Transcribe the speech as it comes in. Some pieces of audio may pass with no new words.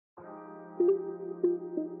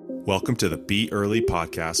Welcome to the Be Early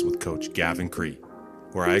podcast with Coach Gavin Cree,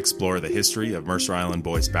 where I explore the history of Mercer Island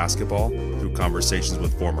boys basketball through conversations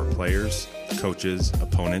with former players, coaches,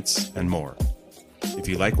 opponents, and more. If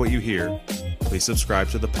you like what you hear, please subscribe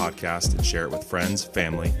to the podcast and share it with friends,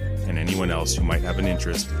 family, and anyone else who might have an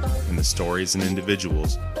interest in the stories and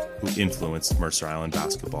individuals who influenced Mercer Island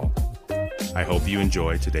basketball. I hope you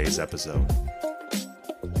enjoy today's episode.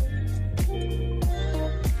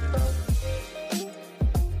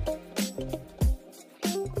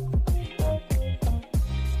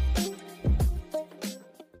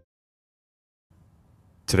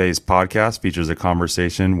 Today's podcast features a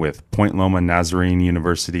conversation with Point Loma Nazarene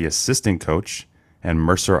University assistant coach and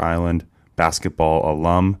Mercer Island basketball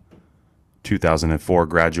alum, 2004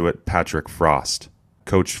 graduate Patrick Frost.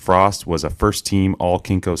 Coach Frost was a first-team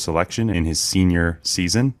All-Kinko selection in his senior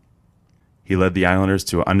season. He led the Islanders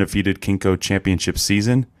to an undefeated Kinko championship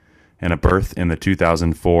season and a berth in the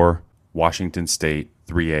 2004 Washington State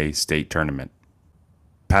 3A state tournament.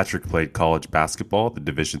 Patrick played college basketball at the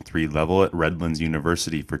Division III level at Redlands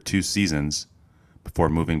University for 2 seasons before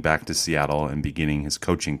moving back to Seattle and beginning his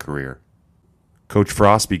coaching career. Coach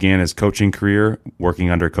Frost began his coaching career working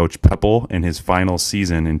under Coach Peppel in his final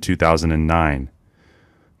season in 2009.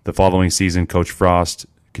 The following season, Coach Frost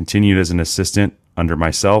continued as an assistant under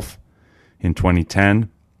myself in 2010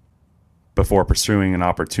 before pursuing an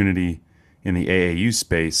opportunity in the AAU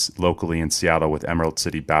space locally in Seattle with Emerald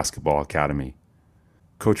City Basketball Academy.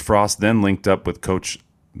 Coach Frost then linked up with Coach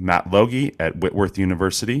Matt Logie at Whitworth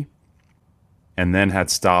University and then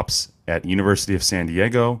had stops at University of San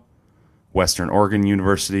Diego, Western Oregon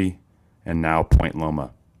University, and now Point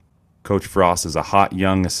Loma. Coach Frost is a hot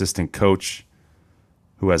young assistant coach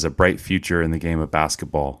who has a bright future in the game of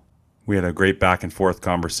basketball. We had a great back and forth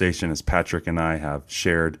conversation as Patrick and I have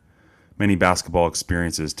shared many basketball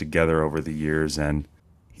experiences together over the years, and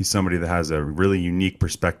he's somebody that has a really unique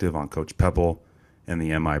perspective on Coach Peppel and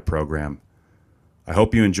the MI program. I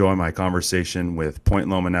hope you enjoy my conversation with Point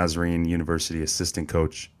Loma Nazarene University assistant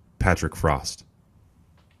coach Patrick Frost.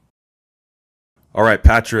 All right,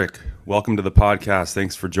 Patrick, welcome to the podcast.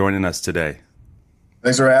 Thanks for joining us today.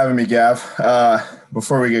 Thanks for having me, Gav.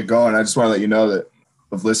 Before we get going, I just want to let you know that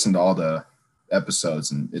I've listened to all the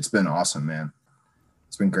episodes, and it's been awesome, man.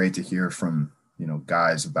 It's been great to hear from,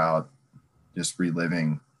 guys about just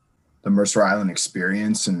reliving the Mercer Island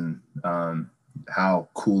experience and how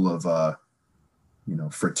cool of a,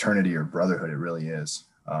 fraternity or brotherhood it really is.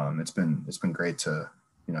 It's been great to,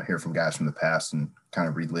 hear from guys from the past and kind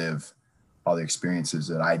of relive all the experiences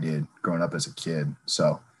that I did growing up as a kid.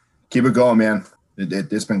 So keep it going, man.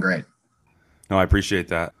 It's been great. No, I appreciate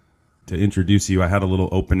that. To introduce you, I had a little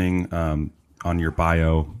opening on your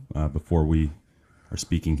bio before we are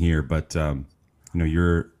speaking here, but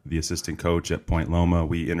you're the assistant coach at Point Loma.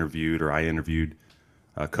 I interviewed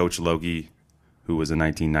Coach Logie, who was a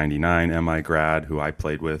 1999 MI grad, who I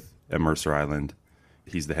played with at Mercer Island.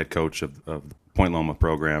 He's the head coach of the Point Loma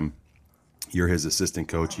program. You're his assistant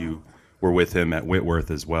coach. You were with him at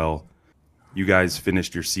Whitworth as well. You guys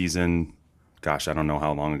finished your season, gosh, I don't know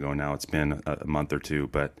how long ago now. It's been a month or two,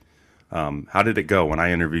 but how did it go? When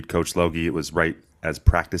I interviewed Coach Logie, it was right as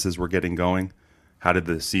practices were getting going. How did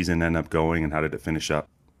the season end up going, and how did it finish up?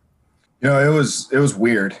 It was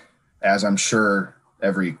weird, as I'm sure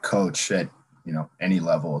every coach at any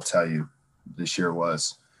level will tell you this year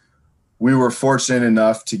was. We were fortunate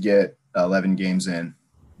enough to get 11 games in.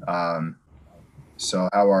 So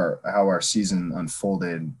how our season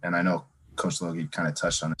unfolded, and I know Coach Logie kind of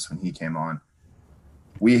touched on this when he came on.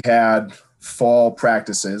 We had fall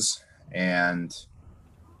practices, and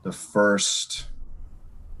the first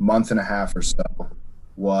month and a half or so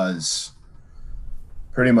was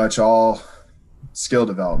pretty much all skill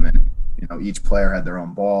development. Each player had their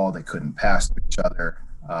own ball. They couldn't pass to each other.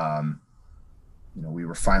 We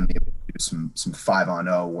were finally able to do some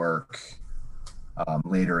 5-on-0 work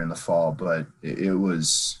later in the fall, but it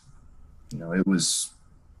was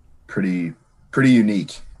pretty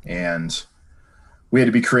unique, and we had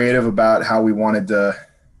to be creative about how we wanted to,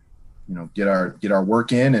 get our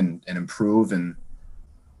work in and improve. And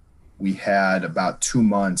we had about 2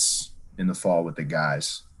 months in the fall with the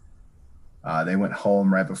guys. They went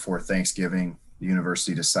home right before Thanksgiving. The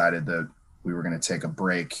university decided that we were going to take a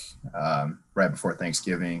break right before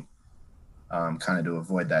Thanksgiving, kind of to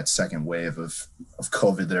avoid that second wave of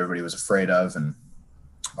COVID that everybody was afraid of. And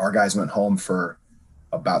our guys went home for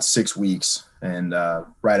about 6 weeks. And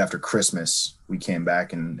right after Christmas, we came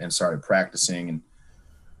back and started practicing. And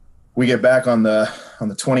we get back on the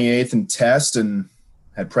 28th and test, and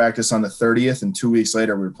had practice on the 30th. And 2 weeks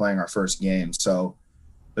later, we were playing our first game. So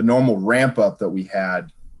the normal ramp up that we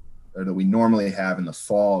had or that we normally have in the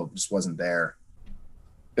fall just wasn't there.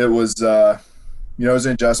 It was, it was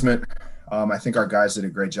an adjustment. I think our guys did a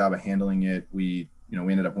great job of handling it. We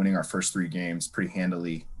ended up winning our first 3 games pretty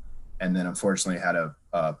handily, and then unfortunately had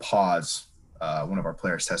a pause. One of our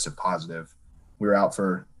players tested positive. We were out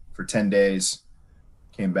for 10 days,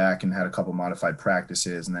 came back and had a couple modified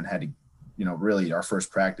practices, and then had to, really our first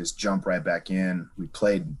practice jump right back in. We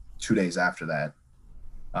played 2 days after that.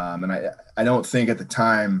 And I don't think at the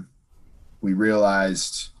time we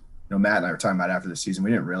realized, Matt and I were talking about after the season,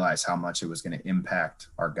 we didn't realize how much it was going to impact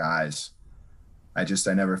our guys. I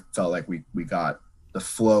never felt like we got the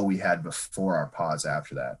flow we had before our pause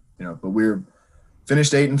after that, but we were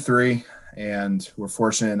finished 8-3, and we're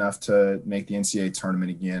fortunate enough to make the NCAA tournament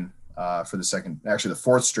again for the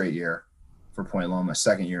 4th straight year for Point Loma,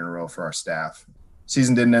 2nd year in a row for our staff.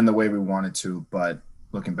 Season didn't end the way we wanted to, but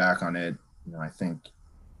looking back on it, I think,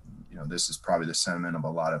 this is probably the sentiment of a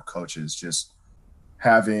lot of coaches, just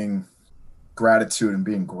having gratitude and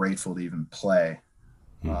being grateful to even play.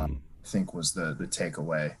 I think was the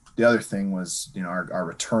takeaway. The other thing was, our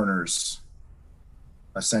returners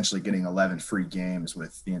essentially getting 11 free games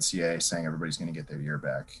with the NCAA saying everybody's going to get their year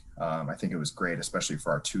back. I think it was great, especially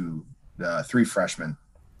for our 3 freshmen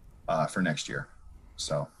for next year.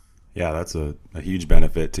 So, yeah, that's a huge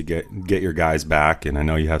benefit to get your guys back. And I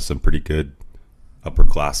know you have some pretty good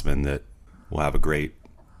upperclassmen that will have a great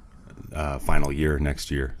final year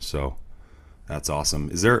next year. So that's awesome.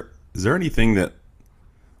 Is there anything that,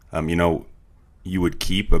 you would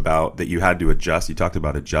keep about that you had to adjust? You talked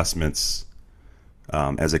about adjustments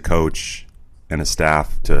as a coach and a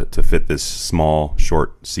staff to fit this small,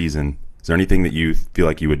 short season. Is there anything that you feel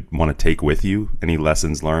like you would want to take with you? Any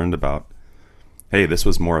lessons learned about, hey, this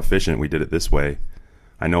was more efficient, we did it this way?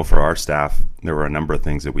 I know for our staff, there were a number of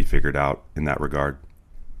things that we figured out in that regard.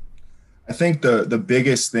 I think the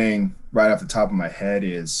biggest thing right off the top of my head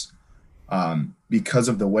is because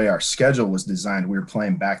of the way our schedule was designed, we were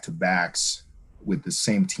playing back-to-backs with the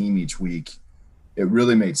same team each week. It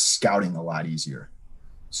really made scouting a lot easier.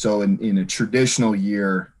 So in a traditional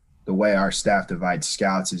year, the way our staff divides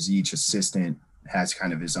scouts is each assistant has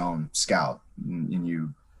kind of his own scout, and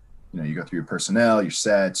you go through your personnel, your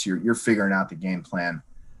sets, you're figuring out the game plan.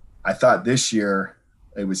 I thought this year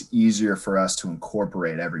it was easier for us to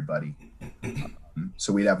incorporate everybody.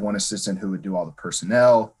 So we'd have one assistant who would do all the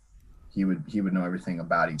personnel. He would know everything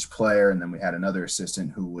about each player, and then we had another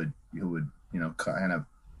assistant who would kind of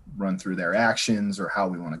run through their actions or how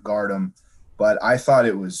we want to guard them. But I thought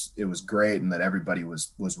it was great, and that everybody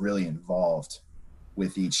was really involved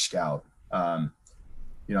with each scout. I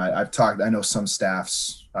know some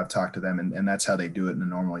staffs, I've talked to them, and that's how they do it in a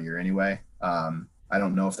normal year anyway. I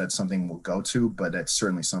don't know if that's something we'll go to, but that's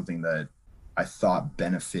certainly something that I thought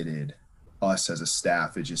benefited us as a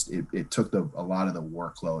staff. It took a lot of the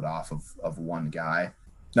workload off of one guy.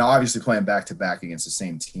 Now, obviously playing back-to-back against the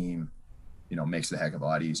same team, makes it a heck of a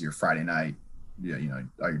lot easier. Friday night,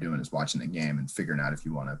 all you're doing is watching the game and figuring out if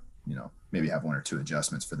you want to, maybe have 1 or 2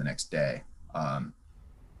 adjustments for the next day.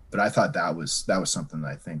 But I thought that was something that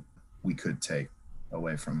I think we could take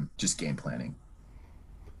away from just game planning.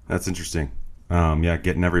 That's interesting.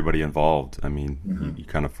 Getting everybody involved. I mean, you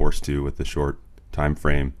kind of forced to with the short time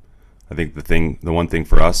frame. I think the one thing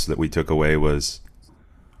for us that we took away was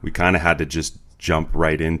we kind of had to just jump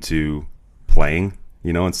right into playing,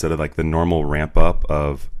 instead of like the normal ramp up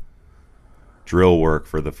of drill work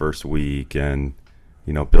for the first week and,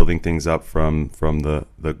 building things up from the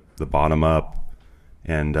bottom up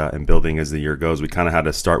and building as the year goes. We kind of had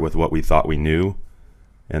to start with what we thought we knew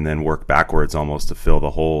and then work backwards almost to fill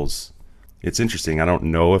the holes. It's interesting. I don't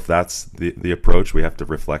know if that's the approach. We have to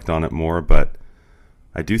reflect on it more, but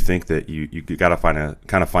I do think that you got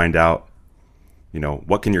to find out,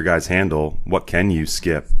 what can your guys handle? What can you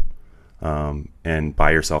skip? And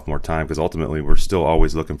buy yourself more time, because ultimately we're still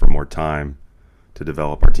always looking for more time to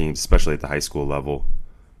develop our teams, especially at the high school level.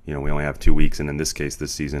 We only have 2 weeks, and in this case,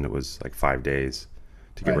 this season, it was like 5 days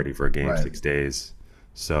to get ready for a game, right. 6 days.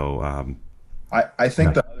 So I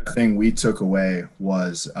think the other thing we took away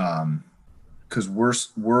was because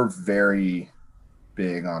we're very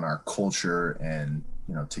big on our culture and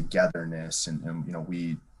togetherness, and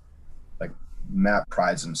we, like, Matt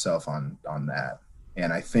prides himself on that.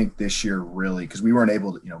 And I think this year really, because we weren't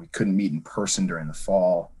able to, we couldn't meet in person during the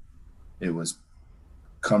fall. It was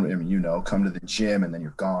come to the gym and then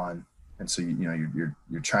you're gone. And so, you're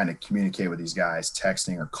trying to communicate with these guys,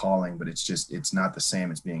 texting or calling, but it's not the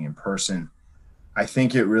same as being in person. I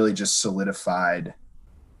think it really just solidified,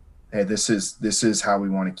 hey, this is how we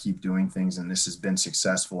want to keep doing things. And this has been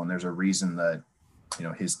successful. And there's a reason that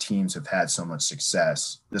his teams have had so much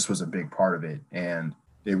success. This was a big part of it. And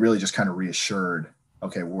it really just kind of reassured,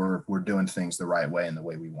 okay, we're doing things the right way and the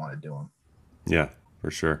way we want to do them. Yeah,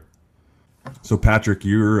 for sure. So Patrick,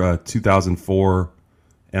 you're a 2004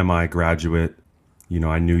 MI graduate.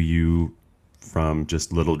 I knew you from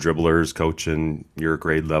just little dribblers, coaching your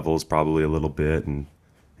grade levels probably a little bit, and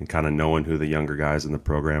kind of knowing who the younger guys in the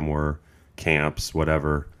program were, camps,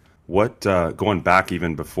 whatever. What going back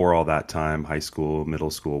even before all that time, high school, middle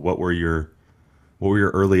school, what were your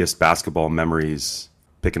earliest basketball memories,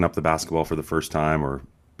 picking up the basketball for the first time or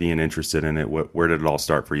being interested in it? Where did it all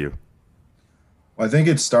start for you? Well, I think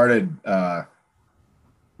it started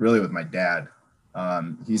really with my dad.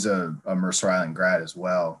 He's a Mercer Island grad as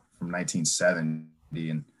well from 1970,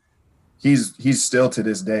 and he's still to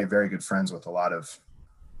this day very good friends with a lot of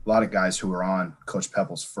guys who were on Coach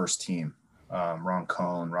Peppel's first team. Ron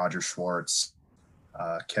Cohn, Roger Schwartz,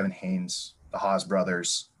 Kevin Haynes, the Haas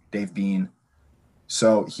brothers, Dave Bean.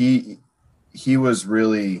 So he was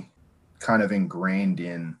really kind of ingrained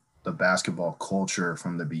in the basketball culture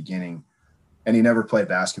from the beginning. And he never played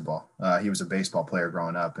basketball. He was a baseball player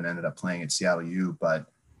growing up and ended up playing at Seattle U, but,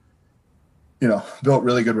 built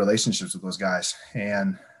really good relationships with those guys.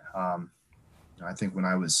 And I think when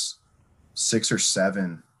I was 6 or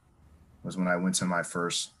 7 was when I went to my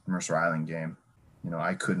first Mercer Island game.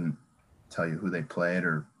 I couldn't tell you who they played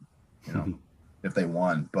or, if they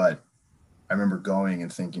won, but I remember going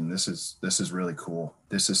and thinking, this is really cool.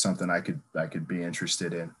 This is something I could be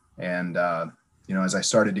interested in. And, as I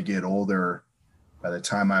started to get older, by the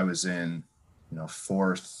time I was in,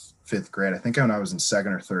 4th, 5th grade, I think when I was in 2nd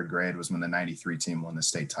or 3rd grade was when the 93 team won the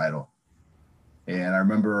state title. And I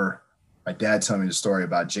remember my dad telling me the story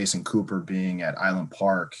about Jason Cooper being at Island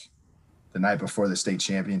Park the night before the state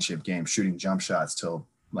championship game, shooting jump shots till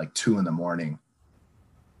like 2 a.m.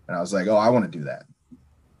 And I was like, oh, I want to do that.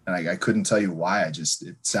 And I couldn't tell you why. It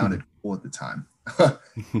sounded cool at the time.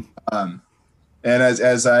 And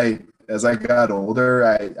as I got older,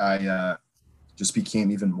 I just became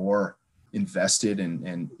even more invested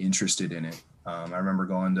and interested in it. I remember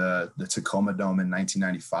going to the Tacoma Dome in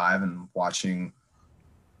 1995 and watching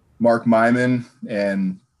Mark Myman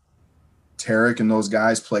and Tarek and those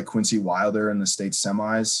guys play Quincy Wilder in the state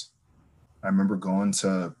semis. I remember going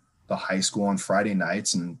to the high school on Friday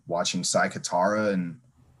nights and watching Sai Katara and,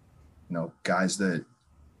 guys that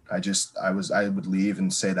I would leave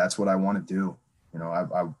and say, that's what I want to do.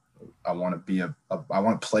 I want to I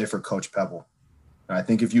want to play for Coach Peppel. And I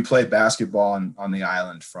think if you played basketball on the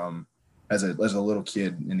island from as a little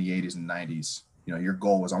kid in the 80s and 90s, your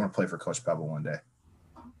goal was, I want to play for Coach Peppel one day.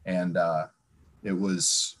 And it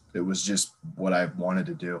was just what I wanted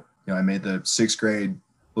to do. I made the 6th grade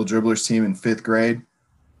little dribblers team in 5th grade.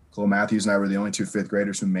 Chloe Matthews and I were the only 2 5th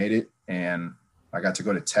graders who made it. And I got to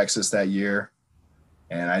go to Texas that year.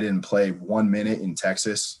 And I didn't play 1 minute in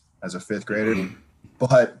Texas as a 5th grader,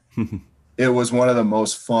 but it was one of the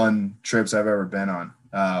most fun trips I've ever been on.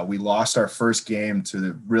 We lost our first game to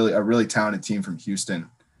a really talented team from Houston.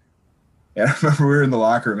 And I remember we were in the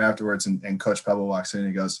locker room afterwards and Coach Peppel walks in and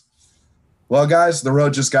he goes, well, guys, the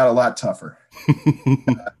road just got a lot tougher.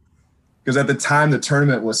 Because at the time the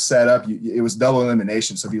tournament was set up, it was double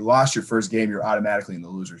elimination. So if you lost your first game, you're automatically in the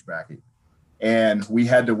loser's bracket. And we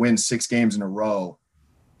had to win 6 games in a row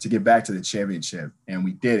to get back to the championship. And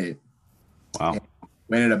we did it. Wow. And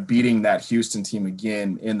we ended up beating that Houston team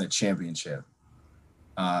again in the championship.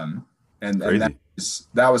 And that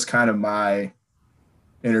was kind of my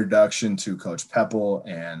introduction to Coach Peppel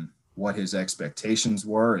and what his expectations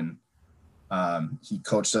were. And he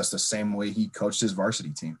coached us the same way he coached his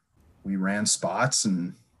varsity team. We ran spots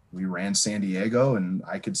and we ran San Diego, and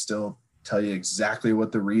I could still tell you exactly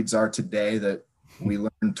what the reads are today that we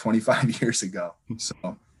learned 25 years ago.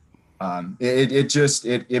 So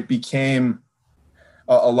it became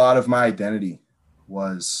a lot of my identity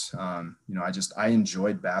was, I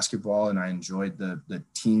enjoyed basketball and I enjoyed the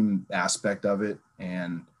team aspect of it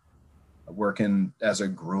and working as a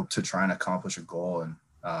group to try and accomplish a goal. And,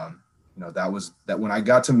 that when I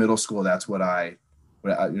got to middle school, that's what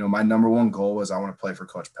my number one goal was I want to play for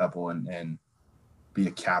Coach Peppel and be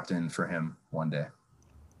a captain for him one day.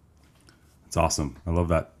 It's awesome. I love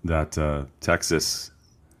that Texas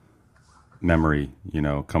memory,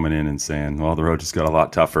 coming in and saying, well, the road just got a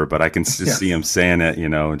lot tougher, but I can just see him saying it,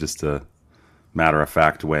 in just a matter of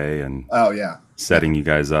fact way and setting you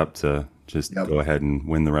guys up to just go ahead and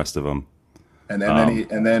win the rest of them. And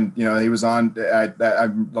then he was on.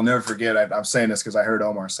 I'll never forget. I'm saying this because I heard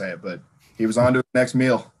Omar say it, but he was on to his next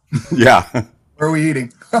meal. Yeah. Where are we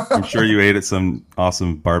eating? I'm sure you ate at some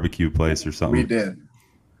awesome barbecue place or something. We did.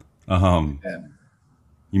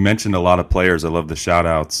 You mentioned a lot of players. I love the shout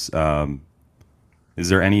outs. Is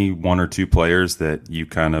there any one or two players that you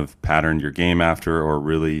kind of patterned your game after or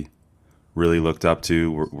really, really looked up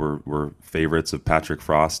to, were favorites of Patrick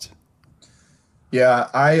Frost?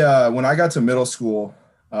 Yeah, when I got to middle school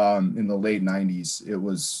in the late 90s, it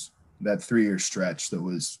was that 3-year stretch that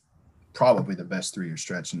was probably the best 3-year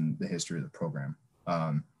stretch in the history of the program.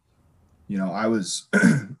 I was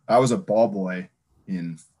I was a ball boy I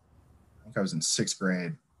think I was in 6th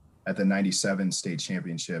grade at the 97 state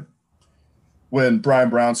championship when Brian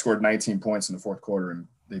Brown scored 19 points in the 4th quarter and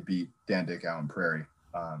they beat Dan Dick Allen Prairie.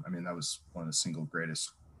 That was one of the single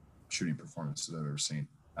greatest shooting performances I've ever seen.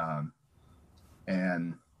 I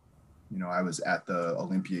was at the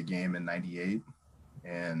Olympia game in 98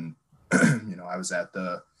 and, I was at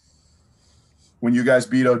when you guys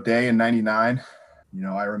beat O'Day in 99,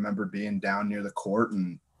 I remember being down near the court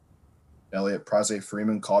and Elliot Praze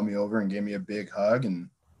Freeman called me over and gave me a big hug. And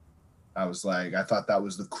I was like, I thought that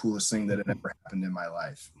was the coolest thing that had ever happened in my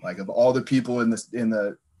life. Like of all the people in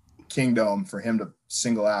the Kingdom, for him to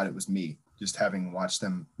single out, it was me, just having watched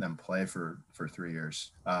them play for 3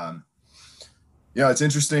 years. It's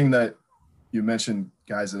interesting that you mentioned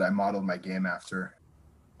guys that I modeled my game after.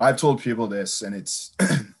 I've told people this, and it's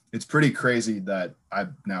it's pretty crazy that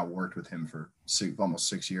I've now worked with him for almost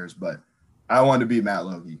 6 years, but I wanted to be Matt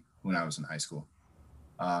Logie when I was in high school.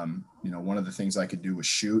 One of the things I could do was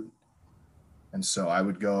shoot. And so I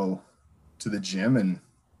would go to the gym and,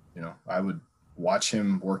 I would watch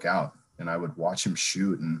him work out and I would watch him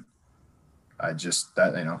shoot. And all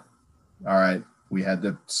right, we had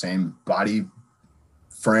the same body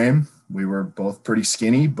frame. We were both pretty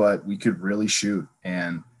skinny, but we could really shoot.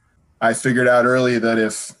 And I figured out early that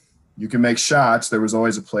if you can make shots, there was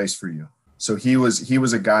always a place for you. So he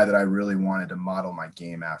was a guy that I really wanted to model my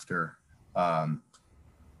game after. And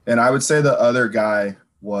I would say the other guy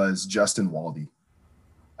was Justin Waldy.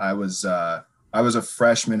 I was a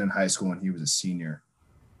freshman in high school when he was a senior.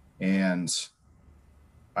 And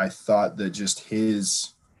I thought that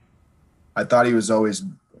I thought he was always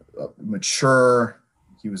mature.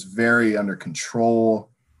 He was very under control.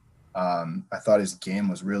 I thought his game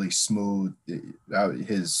was really smooth.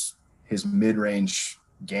 His mid-range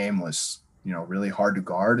game was, really hard to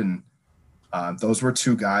guard. And those were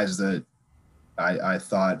two guys that I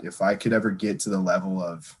thought if I could ever get to the level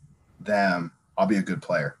of them, I'll be a good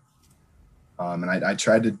player. And I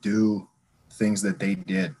tried to do things that they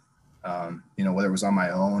did, whether it was on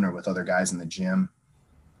my own or with other guys in the gym.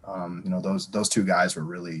 Those two guys were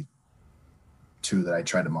really two that I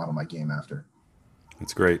tried to model my game after.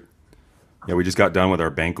 That's great. Yeah, we just got done with our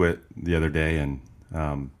banquet the other day, and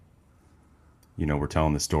we're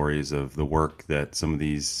telling the stories of the work that some of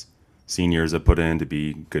these seniors have put in to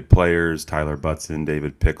be good players. Tyler Butson,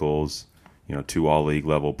 David Pickles, 2 all-league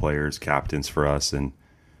level players, captains for us. And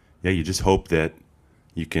yeah, you just hope that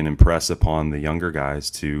you can impress upon the younger guys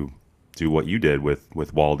to do what you did with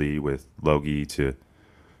Waldy, with Logie, to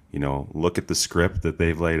look at the script that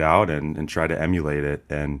they've laid out and try to emulate it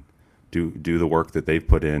and do the work that they've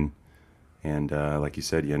put in. And like you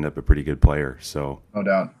said, you end up a pretty good player. So no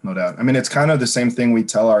doubt. It's kind of the same thing we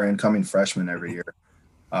tell our incoming freshmen every year.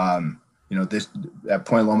 This at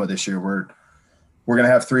Point Loma this year, we're going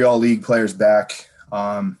to have 3 all-league players back.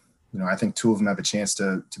 I think 2 of them have a chance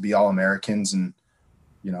to be All-Americans, and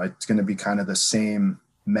it's going to be kind of the same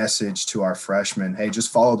message to our freshmen. Hey,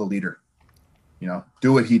 just follow the leader.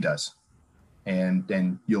 Do what he does, and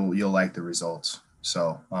then you'll like the results.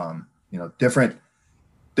 So different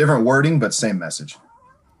wording, but same message.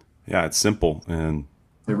 Yeah, it's simple, and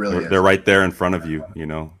it really they're right there in front of you.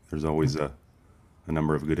 There's always a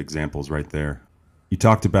number of good examples right there. You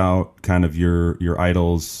talked about kind of your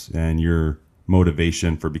idols and your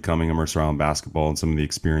motivation for becoming a Mercer Island basketball and some of the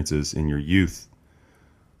experiences in your youth.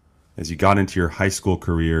 As you got into your high school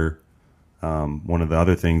career, one of the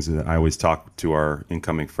other things that I always talk to our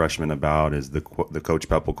incoming freshmen about is the Coach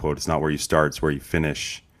Peppel quote: "It's not where you start, it's where you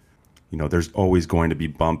finish." There's always going to be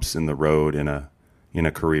bumps in the road in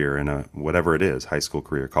a career, in a whatever it is, high school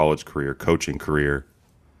career, college career, coaching career,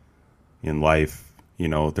 in life.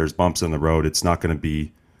 There's bumps in the road. It's not going to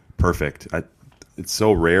be perfect. It's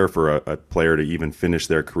so rare for a player to even finish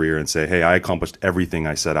their career and say, hey, I accomplished everything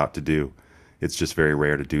I set out to do. It's just very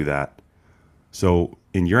rare to do that. So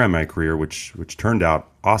in your MI career, which turned out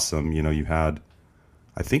awesome, you had,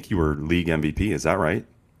 I think you were league MVP. Is that right?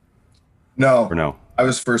 No. Or no? I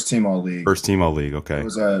was first team all-league. First team all-league, okay.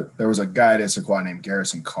 There was a guy at Issaquah named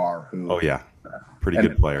Garrison Carr who... Oh, yeah. Pretty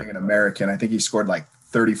good player. An American. I think he scored like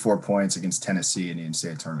 34 points against Tennessee in the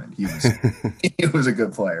NCAA tournament. He was a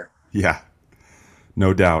good player. Yeah,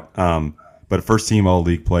 no doubt. but first team all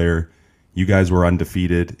league player. You guys were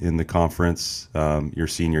undefeated in the conference your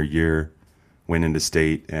senior year, went into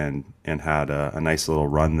state and had a nice little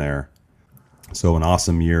run there. So an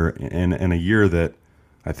awesome year, and a year that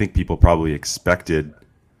I think people probably expected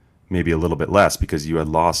maybe a little bit less, because you had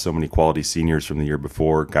lost so many quality seniors from the year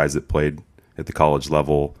before, guys that played at the college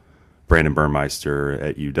level, Brandon Burmeister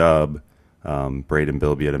at UW, Braden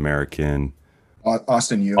Bilby at American,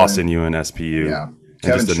 Austin Ewan, SPU, yeah,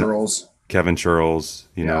 Kevin Churls,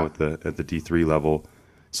 you know, at the D3 level.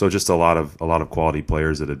 So just a lot of quality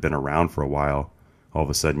players that had been around for a while. All of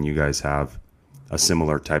a sudden, you guys have a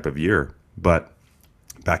similar type of year. But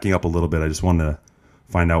backing up a little bit, I just wanted to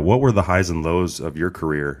find out, what were the highs and lows of your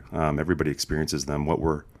career? Everybody experiences them. What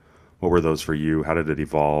were those for you? How did it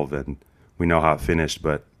evolve? And we know how it finished,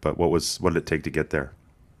 but what did it take to get there?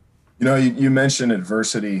 You know, you mentioned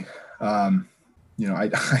adversity. You know, I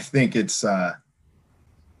think it's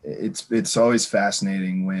always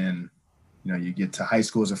fascinating when, you know, you get to high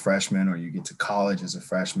school as a freshman or you get to college as a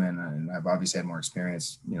freshman. And I've obviously had more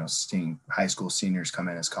experience, you know, seeing high school seniors come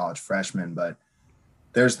in as college freshmen, but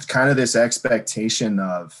there's kind of this expectation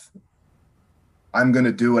of, I'm going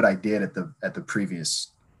to do what I did at the previous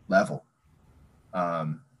level.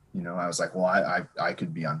 You know, I was like, well, I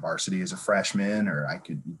could be on varsity as a freshman, or I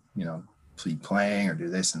could, you know, be playing or do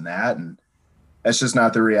this and that. And that's just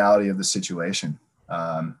not the reality of the situation.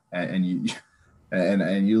 And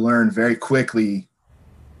you learn very quickly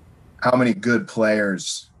how many good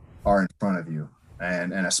players are in front of you.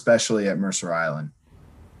 And especially at Mercer Island,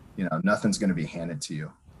 you know, nothing's going to be handed to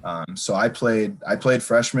you. So I played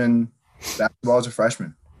freshman basketball as a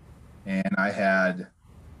freshman, and I had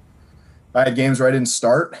games where I didn't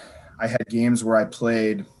start. I had games where I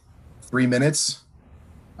played 3 minutes.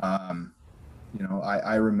 You know,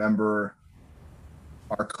 I remember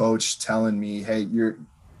our coach telling me, hey,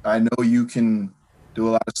 I know you can do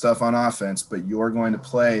a lot of stuff on offense, but you're going to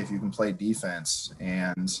play if you can play defense.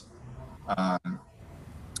 And I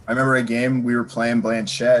remember a game we were playing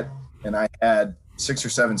Blanchette, and I had 6 or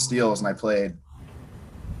 7 steals, and I played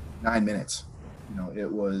 9 minutes. You know,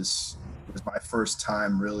 it was my first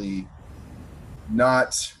time really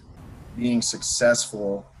not being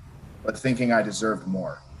successful, but thinking I deserved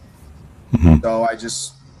more. Mm-hmm. So I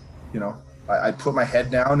just, you know, I put my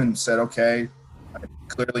head down and said, okay, I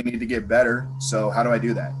clearly need to get better. So how do I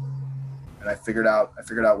do that? And I figured out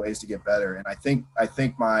ways to get better. And I think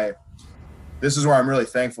this is where I'm really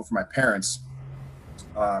thankful for my parents,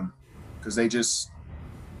 because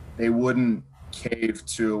they wouldn't cave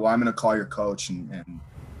to, well, I'm going to call your coach and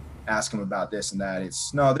ask him about this and that.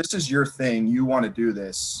 It's, no, this is your thing. You want to do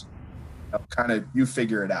this. You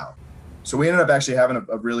figure it out. So we ended up actually having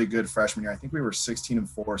a really good freshman year. I think we were 16-4,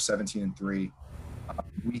 17-3.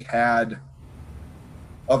 We had,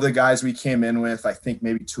 of the guys we came in with, I think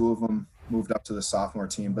maybe 2 of them moved up to the sophomore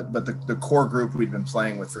team, but the core group we'd been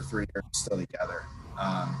playing with for 3 years still together.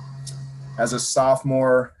 As a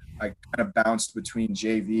sophomore, I kind of bounced between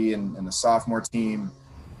JV and the sophomore team,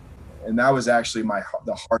 and that was actually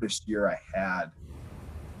the hardest year I had.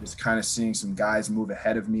 Just kind of seeing some guys move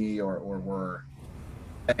ahead of me or were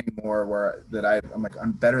playing more, I'm like,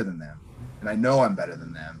 I'm better than them, and I know I'm better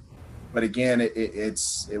than them. But again, it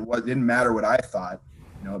didn't matter what I thought.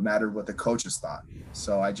 You know, it mattered what the coaches thought.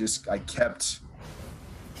 So I kept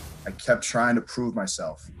trying to prove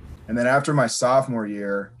myself. And then after my sophomore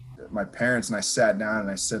year, my parents and I sat down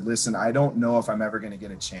and I said, listen, I don't know if I'm ever going to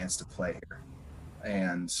get a chance to play here.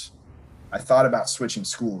 And I thought about switching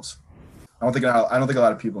schools. I don't think a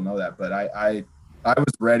lot of people know that, but I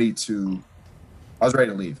was ready to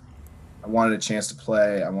leave. I wanted a chance to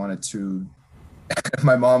play. I wanted to.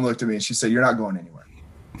 My mom looked at me and she said, "You're not going anywhere.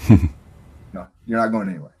 No, you're not going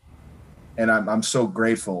anywhere." And I'm so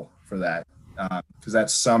grateful for that, because that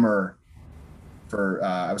summer,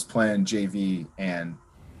 I was playing JV and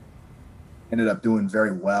ended up doing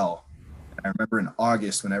very well. And I remember in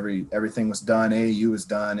August when everything was done, AAU was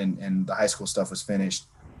done, and the high school stuff was finished.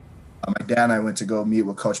 My dad and I went to go meet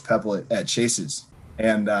with Coach Pepple at Chase's,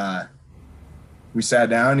 and we sat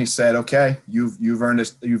down. And he said, "Okay, you've earned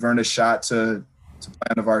a shot to play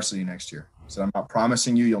on the varsity next year." So I'm not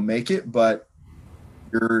promising you'll make it, but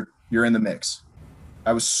you're in the mix.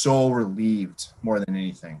 I was so relieved more than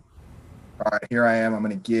anything. All right, here I am. I'm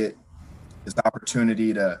going to get this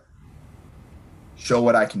opportunity to show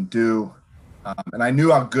what I can do. And I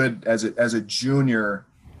knew how good as a junior,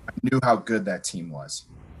 I knew how good that team was.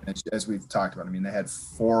 As we've talked about, I mean, they had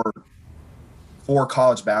four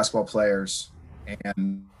college basketball players,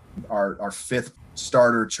 and our 5th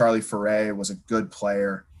starter, Charlie Ferre, was a good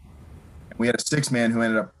player. And we had a 6-man who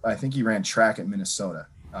ended up, I think he ran track at Minnesota.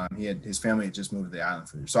 His family had just moved to the island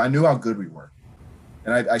for the year. So I knew how good we were.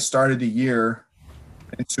 And I started the year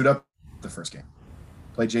and suit up the first game,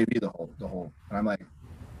 play JV the whole. And I'm like,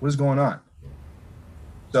 what is going on?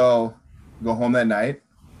 So go home that night,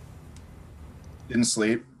 didn't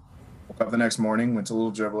sleep, woke up the next morning, went to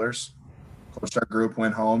Little Dribblers, coached our group,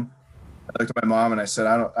 went home. I looked at my mom and I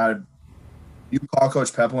said, you call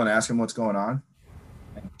Coach Peppel and ask him what's going on?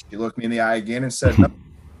 And she looked me in the eye again and said, no,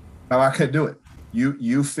 I'm not going to do it.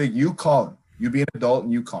 You call him. You be an adult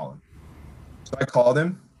and you call him. So I called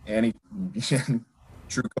him, and he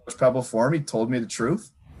true Coach Peppel for me, told me the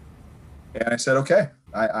truth. And I said, okay,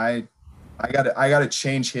 I got to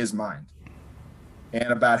change his mind.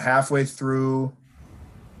 And about halfway through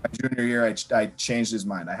my junior year, I changed his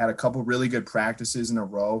mind. I had a couple really good practices in a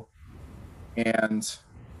row, and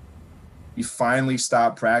he finally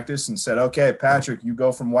stopped practice and said, okay, Patrick, you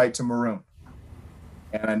go from white to maroon.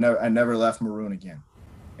 And I never left maroon again.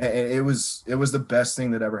 And it was the best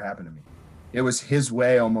thing that ever happened to me. It was his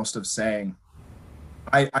way almost of saying,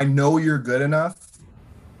 I know you're good enough,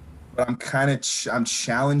 but I'm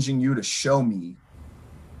challenging you to show me.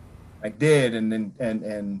 I did, and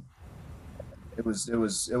it was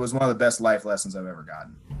one of the best life lessons I've ever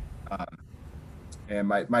gotten.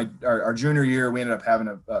 And our junior year, we ended up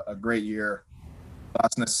having a great year.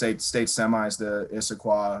 Lost in the state semis to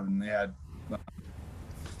Issaquah, and they had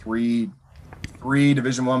three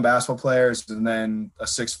Division I basketball players, and then a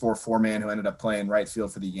 6'4" four-man who ended up playing right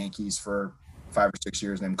field for the Yankees for 5 or 6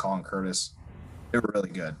 years, named Colin Curtis. They were really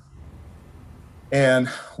good. And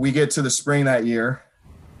we get to the spring that year,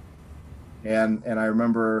 and I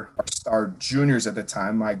remember our juniors at the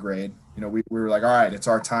time, my grade, we were like, all right, it's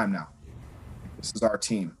our time now. This is our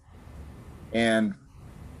team. And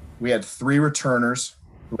we had 3 returners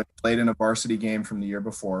who had played in a varsity game from the year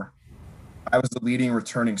before. I was the leading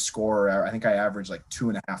returning scorer. I think I averaged like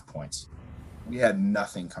 2.5 points. We had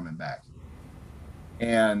nothing coming back.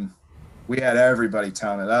 And we had everybody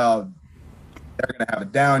telling it, oh, they're going to have a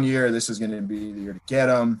down year. This is going to be the year to get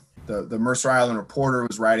them. The Mercer Island Reporter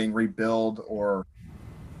was writing rebuild or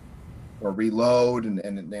reload. And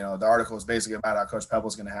the article was basically about how Coach Peppel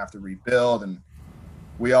is going to have to rebuild. And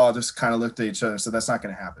we all just kind of looked at each other and said, that's not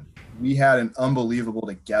going to happen. We had an unbelievable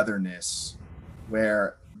togetherness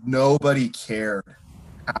where nobody cared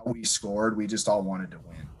how we scored. We just all wanted to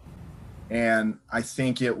win. And I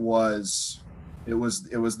think it was the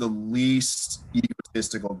least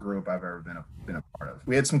egotistical group I've ever been a part of.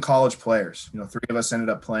 We had some college players. 3 of us ended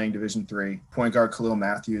up playing Division III. Point guard Khalil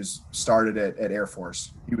Matthews started at Air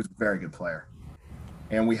Force. He was a very good player.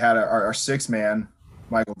 And we had our 6th man,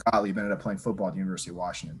 Michael Gottlieb, ended up playing football at the University of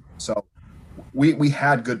Washington. So we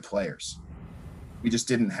had good players. We just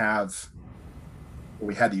didn't have what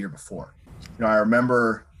we had the year before. I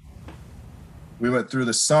remember we went through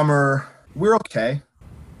the summer. We were okay.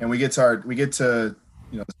 And we get to the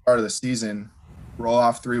start of the season, roll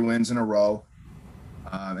off 3 wins in a row.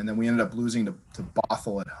 And then we ended up losing to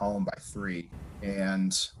Bothell at home by 3.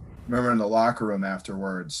 And I remember in the locker room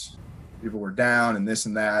afterwards, people were down and this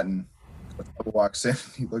and that. And Coach Peppel walks in,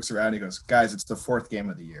 he looks around, he goes, guys, it's the 4th game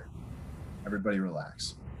of the year. Everybody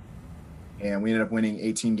relax. And we ended up winning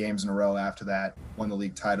 18 games in a row after that, won the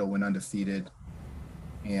league title, went undefeated,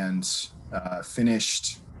 and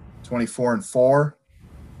finished 24-4.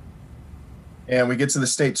 And we get to the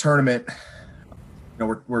state tournament.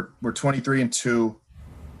 We're 23-2.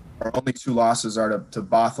 Our only 2 losses are to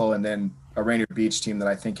Bothell and then a Rainier Beach team that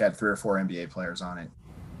I think had 3 or 4 NBA players on it.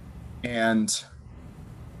 And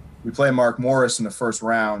we play Mark Morris in the first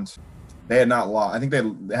round. They had not lost. I think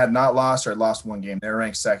they had not lost or had lost 1 game. They were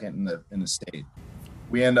ranked 2nd in the state.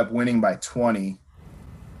 We end up winning by 20,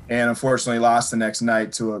 and unfortunately lost the next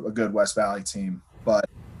night to a good West Valley team. But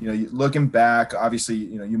looking back, obviously,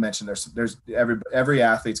 you mentioned there's every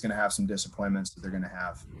athlete's going to have some disappointments that they're going to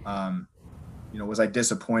have. Was I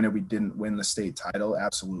disappointed we didn't win the state title?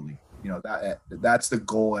 Absolutely. That's the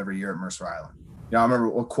goal every year at Mercer Island. I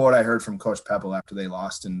remember a quote I heard from Coach Peppel after they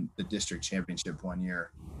lost in the district championship one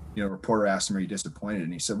year. A reporter asked him, are you disappointed?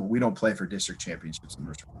 And he said, well, we don't play for district championships in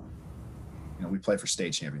Mercer Island. We play for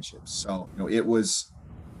state championships. So, it was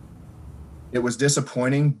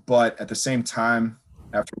disappointing, but at the same time,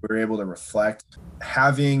 after we were able to reflect,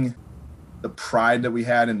 having the pride that we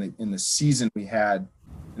had in the season we had,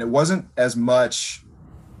 and it wasn't as much,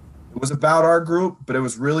 it was about our group, but it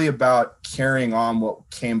was really about carrying on what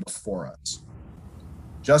came before us.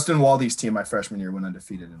 Justin Waldy's team my freshman year went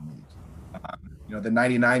undefeated in the league. The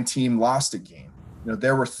 99 team lost a game.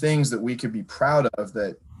 There were things that we could be proud of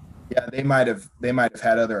that, yeah, they might have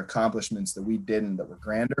had other accomplishments that we didn't that were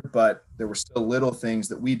grander, but there were still little things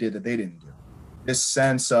that we did that they didn't do. this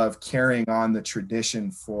sense of carrying on the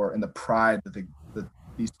tradition for and the pride that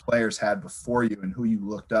these players had before you and who you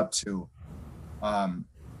looked up to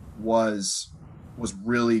was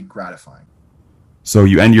really gratifying. So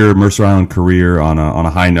you end your Mercer Island career on a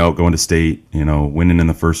high note, going to state, winning in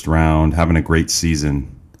the first round, having a great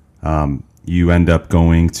season. You end up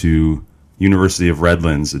going to University of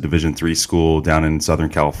Redlands, a Division III school down in Southern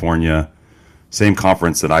California, same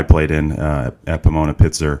conference that I played in at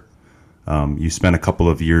Pomona-Pitzer. You spent a couple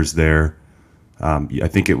of years there. I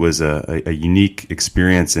think it was a unique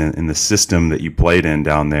experience in the system that you played in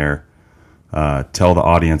down there. Tell the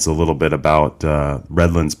audience a little bit about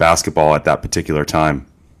Redlands basketball at that particular time.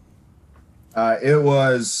 It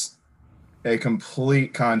was a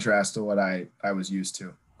complete contrast to what I was used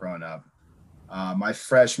to growing up. My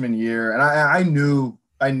freshman year, and I knew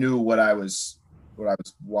what I was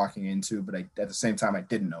walking into, but at the same time I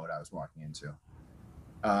didn't know what I was walking into.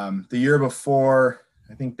 The year before,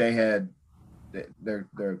 I think their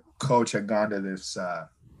coach had gone to this.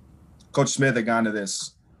 Coach Smith had gone to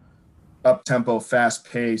this up-tempo,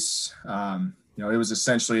 fast-pace. It was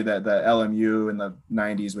essentially the LMU in the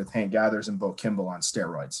 90s with Hank Gathers and Bo Kimball on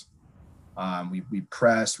steroids. We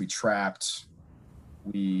pressed, we trapped,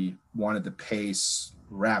 we wanted the pace,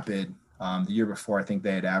 rapid. The year before, I think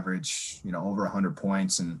they had averaged, over 100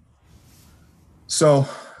 points. And so,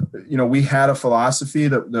 we had a philosophy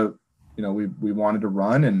that we wanted to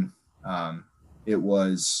run. And it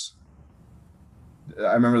was,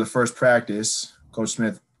 I remember the first practice, Coach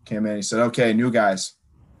Smith came in, he said, "Okay, new guys,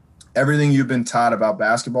 everything you've been taught about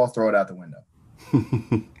basketball, throw it out the window."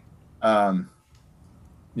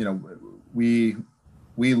 We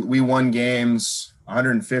won games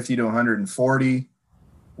 150 to 140.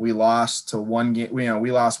 We lost one game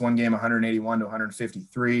 181 to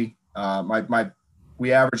 153.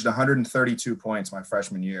 We averaged 132 points my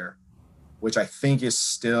freshman year, which I think is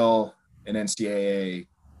still an NCAA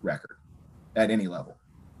record at any level.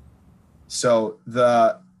 So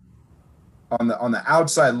on the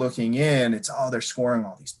outside looking in, it's, they're scoring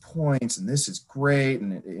all these points and this is great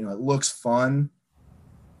and it looks fun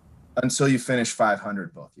until you finish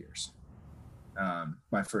 500 both years.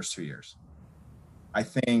 My first 2 years, I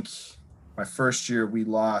think my first year we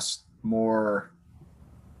lost more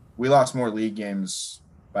league games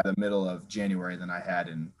by the middle of January than I had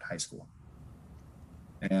in high school,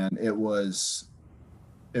 and it was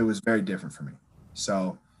very different for me.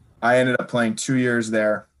 So I ended up playing 2 years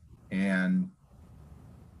there, and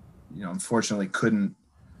unfortunately couldn't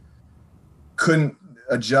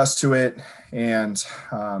adjust to it. And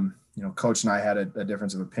Coach and I had a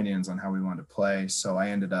difference of opinions on how we wanted to play. So I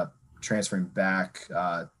ended up transferring back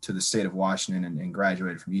to the state of Washington and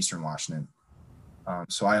graduated from Eastern Washington.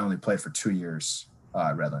 So I only played for 2 years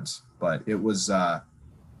at Redlands, but it was, I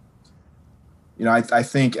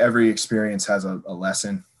think every experience has a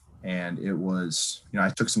lesson. And it was, I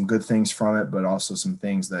took some good things from it, but also some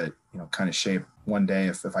things that, kind of shape one day,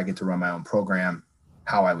 if I get to run my own program,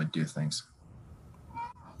 how I would do things.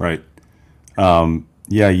 Right.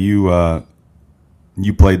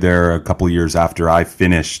 You played there a couple of years after I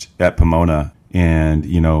finished at Pomona, and,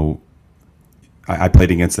 I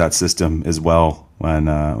played against that system as well when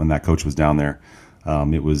that coach was down there.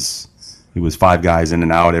 It was 5 guys in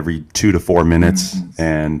and out every 2 to 4 minutes. Mm-hmm.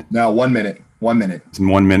 And no, 1 minute. 1 minute.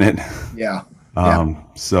 1 minute. Yeah.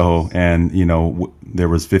 So, and, there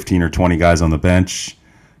was 15 or 20 guys on the bench.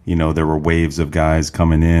 There were waves of guys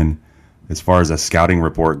coming in. As far as a scouting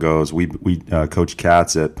report goes, we Coach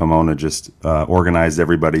Katz at Pomona just organized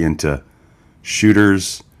everybody into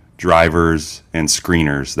shooters, drivers, and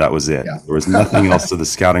screeners. That was it. Yeah. There was nothing else to the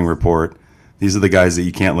scouting report. These are the guys that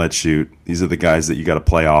you can't let shoot. These are the guys that you got to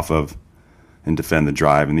play off of and defend the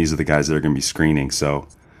drive. And these are the guys that are going to be screening. So,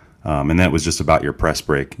 and that was just about your press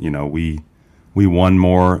break. We won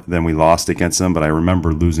more than we lost against them, but I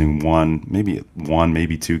remember losing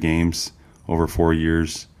maybe 2 games over 4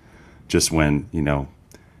 years, just when,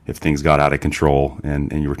 if things got out of control and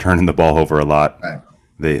you were turning the ball over a lot, right,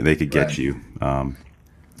 they could get you.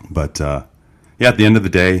 But at the end of the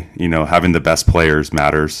day, having the best players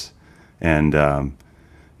matters. And, I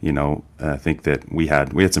think that we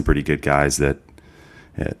had some pretty good guys that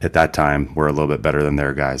at that time were a little bit better than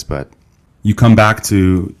their guys. But you come back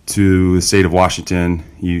to the state of Washington.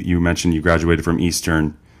 You mentioned you graduated from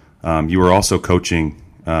Eastern. You were also coaching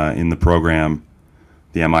in the program,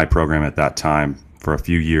 the MI program at that time, for a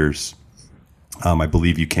few years. I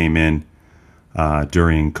believe you came in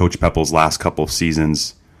during Coach Peppel's last couple of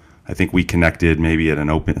seasons. I think we connected maybe at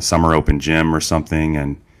an summer open gym or something,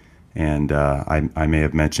 and I may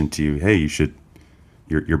have mentioned to you, hey,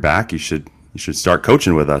 you're back. You should you should start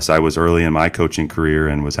coaching with us. I was early in my coaching career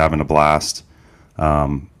and was having a blast.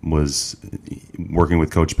 Was working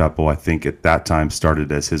with Coach Peppel. I think at that time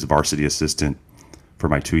started as his varsity assistant for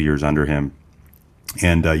my 2 years under him.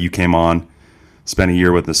 And you came on, spent a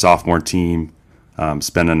year with the sophomore team,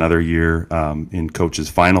 spent another year in Coach's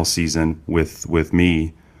final season with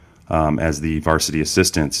me as the varsity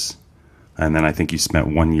assistants. And then I think you spent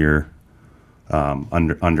 1 year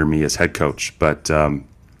under me as head coach. But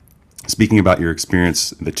speaking about your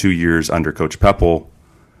experience, the 2 years under Coach Peppel,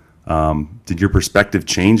 did your perspective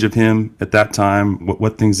change of him at that time?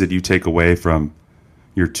 What things did you take away from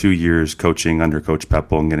your 2 years coaching under Coach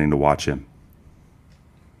Peppel and getting to watch him?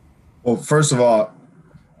 Well, first of all,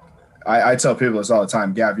 I tell people this all the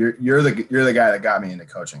time. Gav, you're the guy that got me into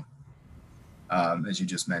coaching. As you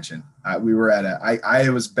just mentioned, we were at I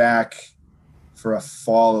was back for a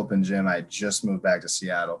fall open gym. I had just moved back to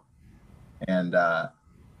Seattle, and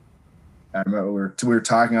I remember we were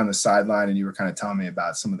talking on the sideline, and you were kind of telling me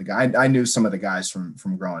about some of the guys. I knew some of the guys from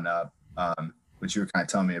growing up, but you were kind of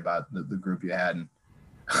telling me about the group you had, and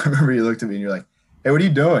I remember you looked at me and you're like, "Hey, what are you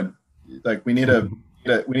doing? Like, we need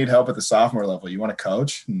help at the sophomore level. You want to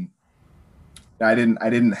coach?" And I didn't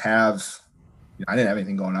have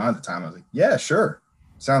anything going on at the time. I was like, "Yeah, sure,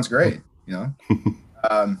 sounds great."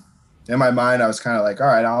 In my mind, I was kind of like, "All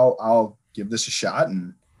right, I'll give this a shot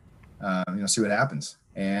and see what happens."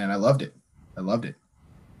 And I loved it.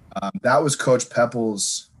 That was Coach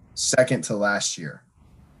Peppel's second to last year,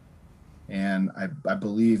 and I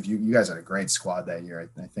believe you guys had a great squad that year.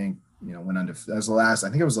 I think went undefeated. That was the last. I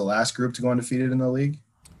think it was the last group to go undefeated in the league.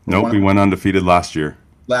 Nope, we went undefeated last year.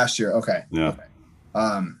 Last year, okay. Yeah.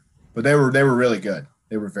 Okay. But they were really good.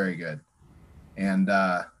 They were very good, and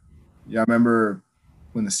I remember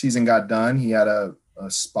when the season got done, he had a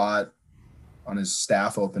spot on his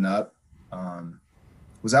staff open up.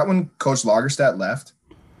 Was that when Coach Lagerstadt left?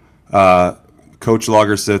 Coach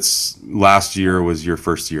Lagerstadt's last year was your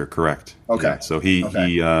first year, correct? Okay. Yeah, so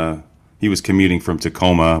he was commuting from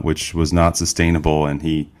Tacoma, which was not sustainable, and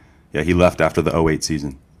he left after the 2008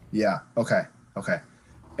 season. Yeah. Okay.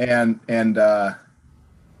 And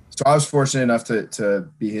so I was fortunate enough to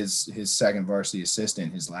be his second varsity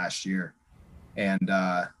assistant his last year, and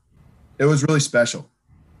it was really special.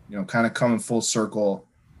 Kind of coming full circle.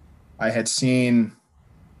 I had seen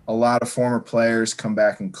a lot of former players come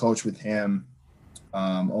back and coach with him.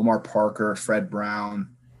 Omar Parker, Fred Brown,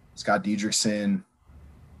 Scott Diedrichson.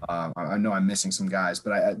 I know I'm missing some guys,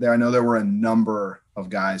 but I know there were a number of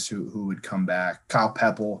guys who would come back. Kyle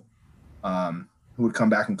Peppel, who would come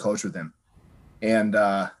back and coach with him. And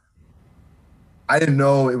I didn't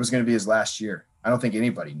know it was going to be his last year. I don't think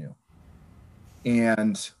anybody knew.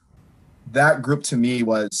 And that group to me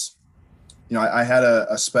was, I had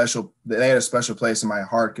they had a special place in my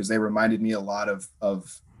heart because they reminded me a lot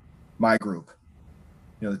of my group.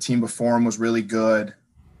 The team before them was really good.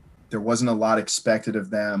 There wasn't a lot expected of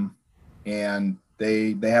them, and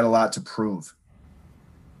they had a lot to prove.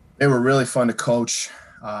 They were really fun to coach.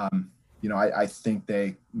 I think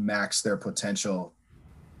they maxed their potential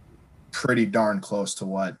pretty darn close to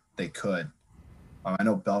what they could. I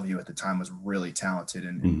know Bellevue at the time was really talented,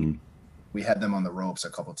 and we had them on the ropes a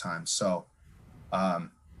couple times. So,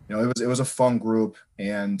 it was a fun group,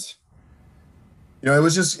 and it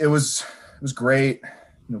was great.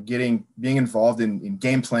 Being involved in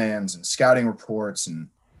game plans and scouting reports, and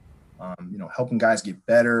helping guys get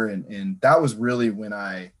better, and that was really when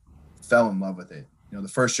I fell in love with it. The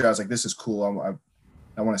first year I was like, "This is cool.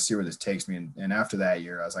 I want to see where this takes me." And after that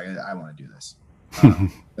year, I was like, "I want to do this."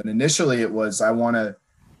 But initially, it was I want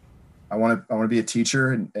to be a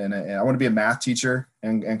teacher, and I want to be a math teacher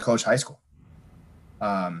and coach high school.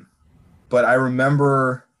 But I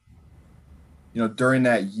remember, during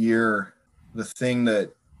that year, the thing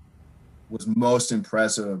that was most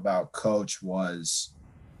impressive about Coach was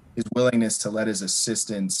his willingness to let his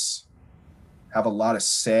assistants have a lot of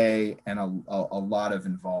say and a lot of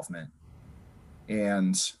involvement.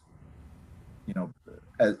 And,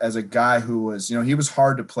 as a guy who was, he was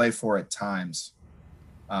hard to play for at times.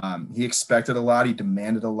 He expected a lot, he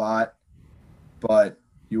demanded a lot, but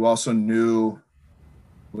you also knew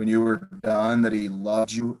when you were done that he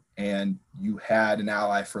loved you and you had an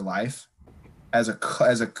ally for life. As a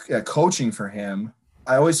coaching for him,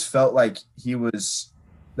 I always felt like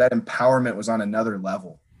that empowerment was on another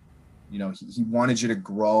level. He wanted you to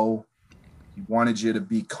grow. He wanted you to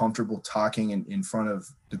be comfortable talking in front of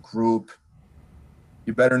the group.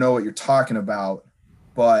 You better know what you're talking about,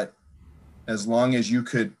 but as long as you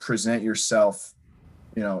could present yourself,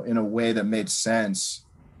 in a way that made sense,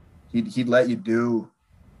 he'd let you do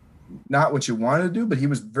not what you wanted to do, but he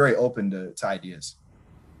was very open to ideas.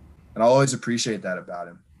 And I'll always appreciate that about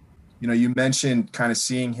him. You know, you mentioned kind of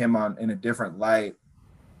seeing him in a different light.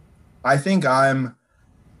 I think I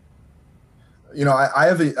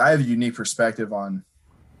have a unique perspective on,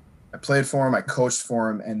 I played for him, I coached for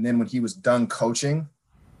him. And then when he was done coaching,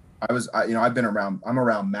 I'm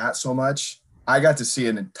around Matt so much. I got to see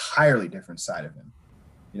an entirely different side of him.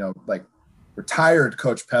 You know, like retired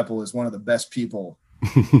Coach Peppel is one of the best people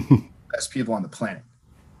on the planet.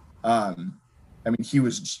 I mean, he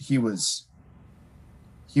was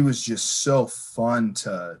just so fun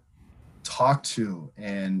to talk to,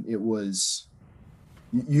 and it was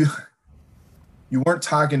you weren't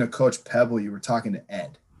talking to Coach Pebble, you were talking to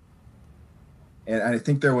Ed. And I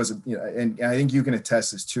think there was and I think you can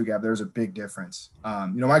attest this too, Gab. There was a big difference.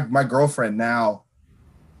 My girlfriend now,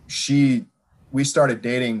 we started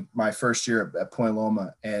dating my first year at Point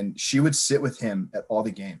Loma, and she would sit with him at all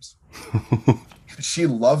the games. She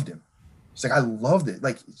loved him. She's like, I loved it.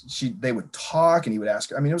 Like they would talk, and he would ask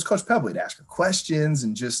her. I mean, it was Coach Pebble. He'd ask her questions,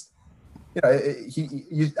 and just,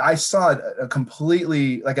 I saw a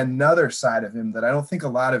completely, like, another side of him that I don't think a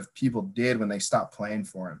lot of people did when they stopped playing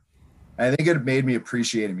for him. And I think it made me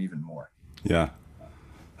appreciate him even more. Yeah,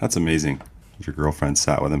 that's amazing. Your girlfriend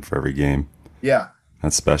sat with him for every game. Yeah,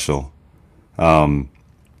 that's special.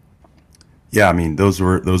 Yeah, I mean, those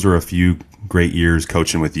were a few great years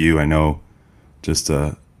coaching with you. I know. Just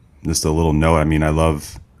a little note. I mean, I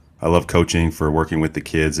love coaching for working with the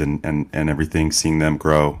kids and everything, seeing them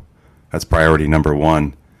grow. That's priority number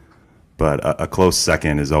one. But a close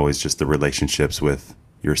second is always just the relationships with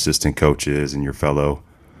your assistant coaches and your fellow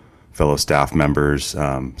staff members.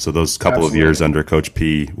 So those couple of years under Coach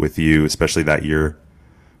P with you, especially that year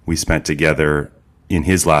we spent together in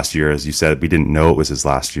his last year, as you said, we didn't know it was his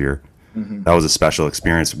last year. Mm-hmm. That was a special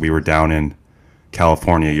experience. We were down in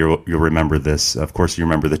California. You'll remember this. Of course, you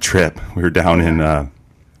remember the trip. We were down in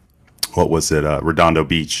Redondo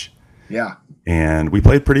Beach. Yeah. And we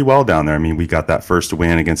played pretty well down there. I mean, we got that first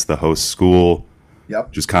win against the host school.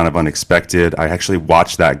 Yep. Just kind of unexpected. I actually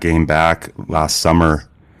watched that game back last summer.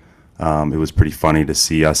 It was pretty funny to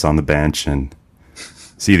see us on the bench and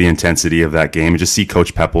see the intensity of that game and just see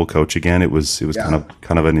Coach Peppel coach again. It was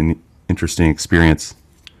kind of an interesting experience.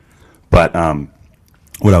 But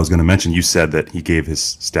what I was going to mention, you said that he gave his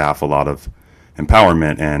staff a lot of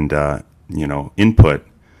empowerment and input.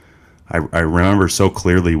 I remember so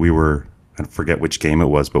clearly I forget which game it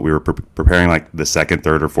was, but we were preparing like the second,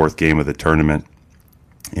 third, or fourth game of the tournament,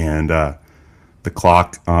 and the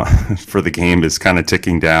clock for the game is kind of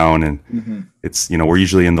ticking down, and mm-hmm. It's we're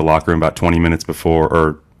usually in the locker room about 20 minutes before,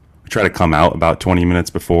 or we try to come out about 20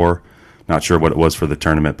 minutes before. Not sure what it was for the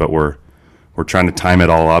tournament, but we're trying to time it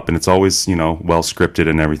all up, and it's always, well scripted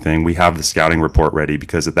and everything. We have the scouting report ready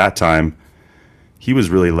because at that time he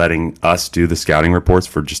was really letting us do the scouting reports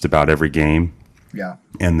for just about every game. Yeah.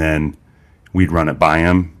 And then we'd run it by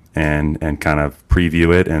him and kind of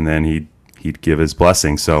preview it, and then he'd give his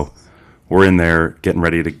blessing. So we're in there getting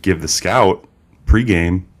ready to give the scout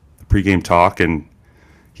pregame talk, and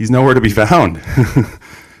he's nowhere to be found.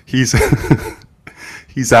 He's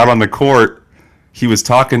out on the court. He was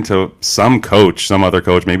talking to some other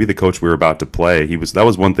coach, maybe the coach we were about to play. That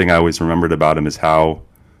was one thing I always remembered about him, is how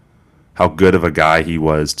good of a guy he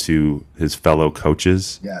was to his fellow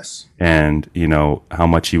coaches. Yes. And, how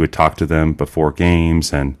much he would talk to them before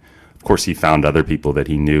games. And of course he found other people that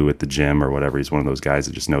he knew at the gym or whatever. He's one of those guys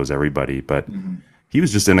that just knows everybody, but mm-hmm. He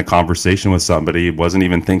was just in a conversation with somebody, wasn't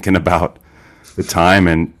even thinking about the time.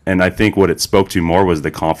 And I think what it spoke to more was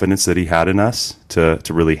the confidence that he had in us to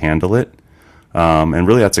really handle it. And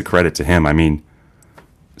really, that's a credit to him. I mean,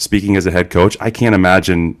 speaking as a head coach, I can't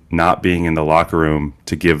imagine not being in the locker room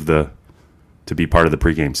to be part of the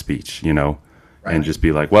pregame speech, right. And just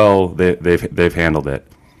be like, well, they've handled it.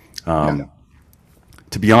 To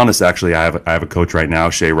be honest, actually, I have a coach right now,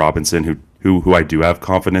 Shea Robinson, who I do have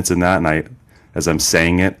confidence in that, and as I'm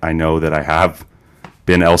saying it, I know that I have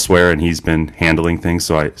been elsewhere and he's been handling things,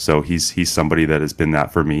 so he's somebody that has been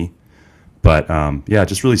that for me. But it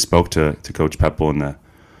just really spoke to Coach Peppel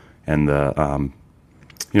and the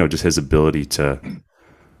just his ability to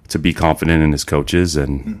be confident in his coaches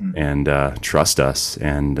and mm-hmm. and trust us,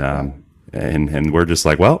 and we're just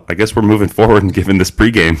like, well, I guess we're moving forward and giving this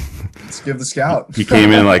pregame. Let's give the scout. He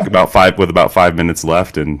came in like about 5 minutes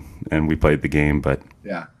left, and we played the game. But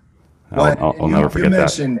yeah, I'll never forget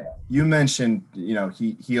that. You mentioned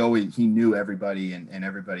he knew everybody and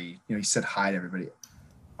everybody. He said hi to everybody.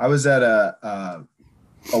 I was at a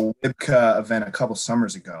WIBCA event a couple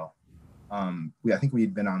summers ago. I think we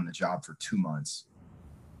had been on the job for 2 months,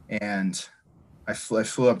 and I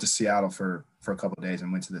flew up to Seattle for a couple of days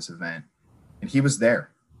and went to this event, and he was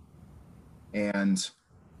there. And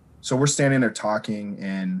so we're standing there talking,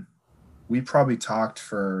 and we probably talked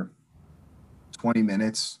for 20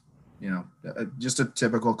 minutes, just a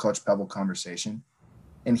typical Coach Pebble conversation.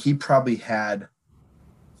 And he probably had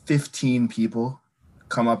 15 people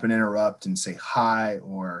come up and interrupt and say hi,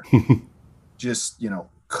 or just,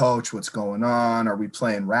 coach, what's going on? Are we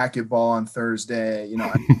playing racquetball on Thursday?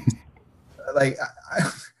 Like,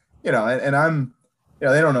 and I'm,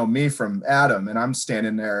 they don't know me from Adam, and I'm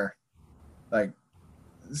standing there like,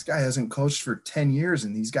 this guy hasn't coached for 10 years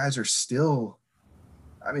and these guys are still,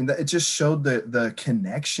 I mean, it just showed the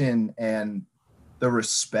connection and the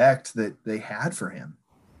respect that they had for him.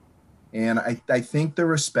 And I think the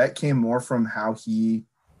respect came more from how he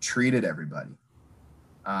treated everybody.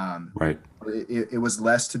 Right. It was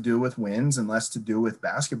less to do with wins and less to do with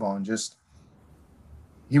basketball, and just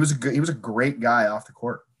he was a great guy off the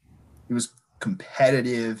court. He was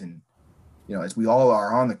competitive, and as we all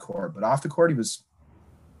are on the court, but off the court he was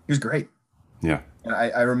great. Yeah. And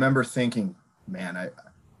I remember thinking, man,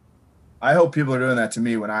 I hope people are doing that to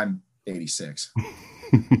me when I'm 86.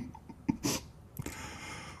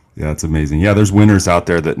 Yeah, it's amazing. Yeah, there's winners out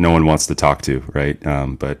there that no one wants to talk to, right?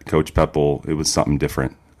 But Coach Pepple, it was something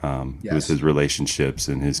different. Yes. It was his relationships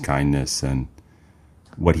and his kindness and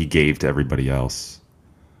what he gave to everybody else.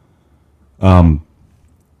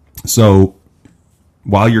 So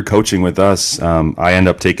while you're coaching with us, I end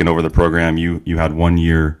up taking over the program. You had 1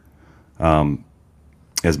 year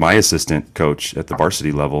as my assistant coach at the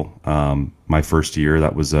varsity level. My first year,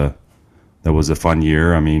 that was a fun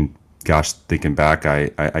year. I mean, gosh, thinking back,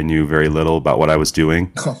 I knew very little about what I was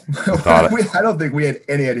doing. I don't think we had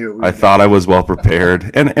any idea. I thought I was well prepared,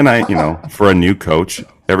 and I, for a new coach,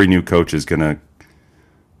 every new coach is gonna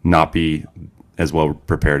not be as well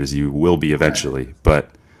prepared as you will be eventually. But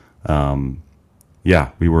yeah,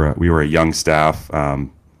 we were a young staff.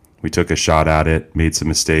 We took a shot at it, made some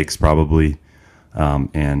mistakes probably,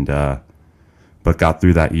 but got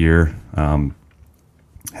through that year.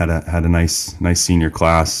 Had a nice senior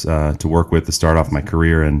class to work with to start off my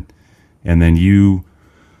career, and then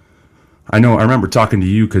I remember talking to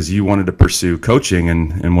you because you wanted to pursue coaching,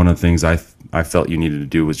 and one of the things I felt you needed to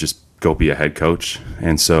do was just go be a head coach.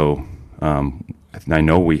 And so I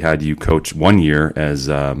know we had you coach 1 year as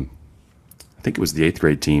I think it was the 8th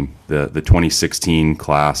grade team, the 2016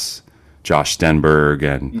 class, Josh Stenberg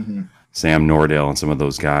and Sam Nordale and some of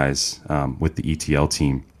those guys with the ETL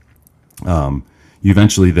team. You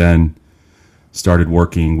eventually then started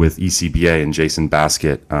working with ECBA and Jason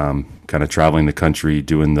Baskett, kind of traveling the country,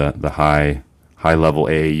 doing the high level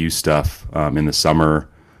AAU stuff in the summer.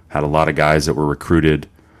 Had a lot of guys that were recruited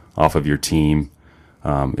off of your team.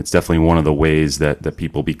 It's definitely one of the ways that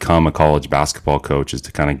people become a college basketball coach, is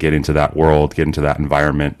to kind of get into that world, get into that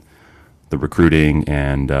environment, the recruiting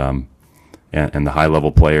and the high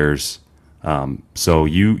level players. So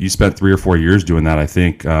you spent 3 or 4 years doing that, I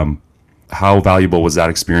think. How valuable was that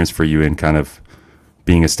experience for you in kind of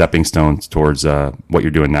being a stepping stone towards what you're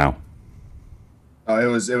doing now? Oh, it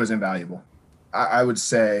was invaluable. I would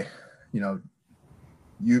say,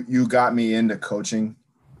 you got me into coaching,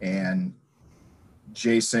 and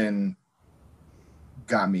Jason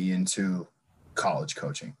got me into college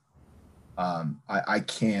coaching. I'll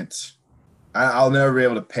never be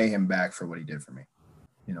able to pay him back for what he did for me.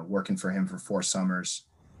 Working for him for 4 summers,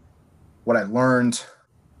 what I learned,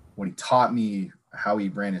 what he taught me, how he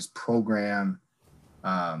ran his program.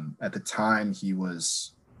 At the time, he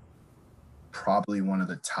was probably one of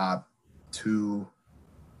the top 2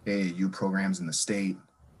 AAU programs in the state.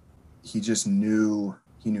 He just knew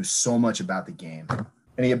so much about the game.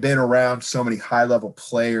 And he had been around so many high-level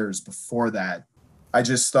players before that. I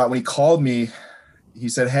just thought, when he called me, he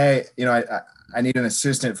said, hey, I need an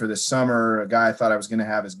assistant for this summer. A guy I thought I was going to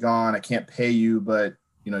have is gone. I can't pay you, but,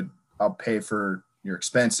 I'll pay for your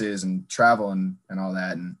expenses and travel and all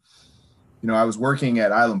that. And, I was working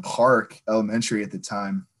at Island Park Elementary at the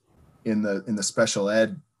time in the special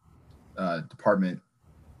ed department.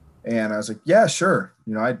 And I was like, yeah, sure.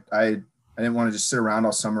 I didn't want to just sit around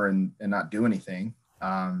all summer and not do anything.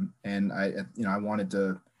 And I wanted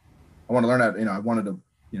to learn how, I wanted to,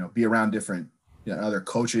 be around different, other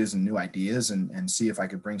coaches and new ideas and see if I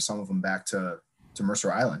could bring some of them back to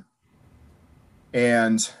Mercer Island.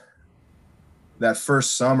 And that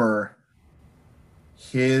first summer,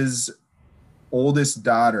 his oldest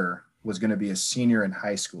daughter was going to be a senior in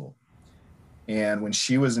high school. And when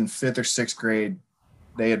she was in 5th or 6th grade,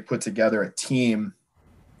 they had put together a team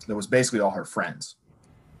that was basically all her friends.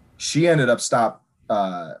 She ended up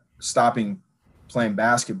stopping playing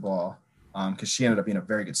basketball because she ended up being a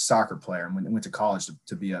very good soccer player and went to college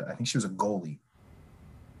to be I think she was a goalie.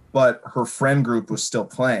 But her friend group was still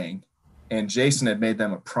playing, and Jason had made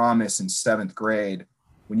them a promise in 7th grade: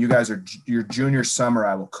 when you guys are your junior summer,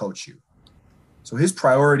 I will coach you. So his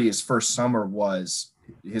priority his first summer was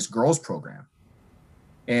his girls program.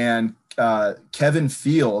 And Kevin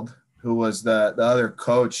Field, who was the other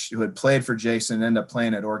coach who had played for Jason and ended up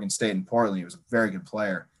playing at Oregon State in Portland, he was a very good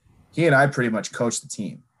player. He and I pretty much coached the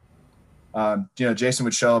team. Jason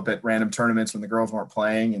would show up at random tournaments when the girls weren't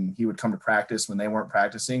playing, and he would come to practice when they weren't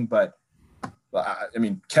practicing. But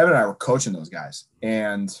Kevin and I were coaching those guys,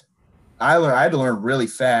 and I had to learn really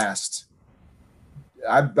fast.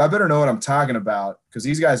 I better know what I'm talking about, because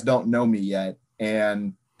these guys don't know me yet,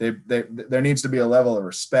 and there needs to be a level of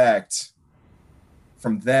respect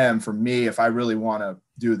from them for me if I really want to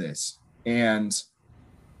do this. And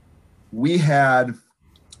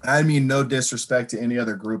no disrespect to any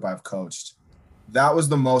other group I've coached, that was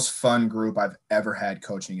the most fun group I've ever had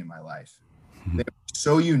coaching in my life. They were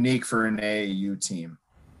so unique for an AAU team.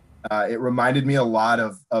 It reminded me a lot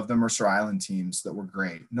of the Mercer Island teams that were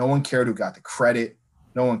great. No one cared who got the credit.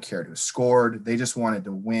 No one cared who scored. They just wanted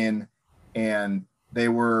to win. And it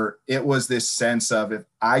was this sense of, if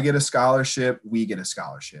I get a scholarship, we get a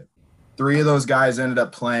scholarship. 3 of those guys ended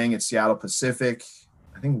up playing at Seattle Pacific.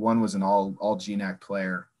 I think one was an all GNAC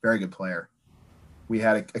player, very good player. We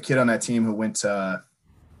had a kid on that team who went to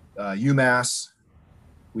UMass.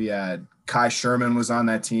 We had Kai Sherman was on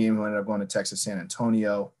that team, who ended up going to Texas San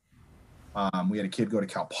Antonio. We had a kid go to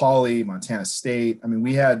Cal Poly, Montana State.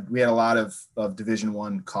 We had a lot of Division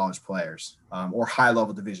I college players, or high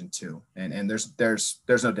level Division II, and there's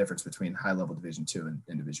no difference between high level Division II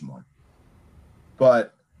and Division I.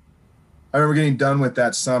 But I remember getting done with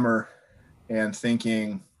that summer and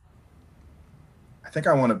thinking, I think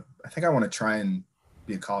I want to try and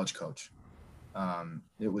be a college coach.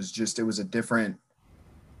 It was a different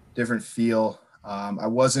feel. I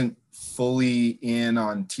wasn't fully in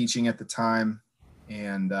on teaching at the time.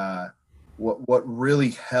 And what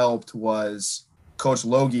really helped was Coach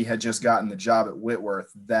Logie had just gotten the job at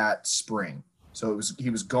Whitworth that spring. So he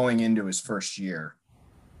was going into his first year.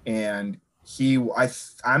 And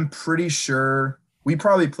I'm pretty sure we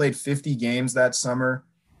probably played 50 games that summer.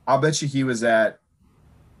 I'll bet you he was at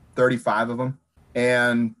 35 of them,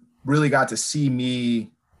 and really got to see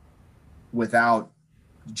me without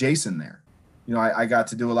Jason there. I got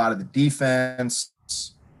to do a lot of the defense.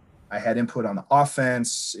 I had input on the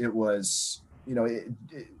offense. It was,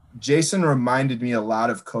 Jason reminded me a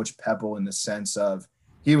lot of Coach Pepple in the sense of,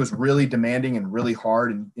 he was really demanding and really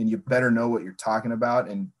hard, and you better know what you're talking about.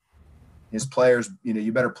 And his players,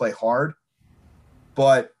 you better play hard.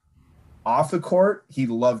 But off the court, he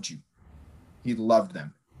loved you. He loved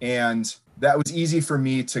them. And that was easy for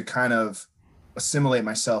me to kind of assimilate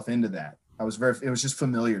myself into that. It was just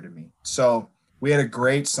familiar to me. So we had a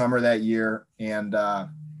great summer that year, and had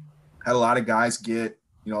a lot of guys get,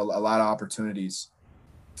 a lot of opportunities.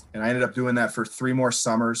 And I ended up doing that for 3 more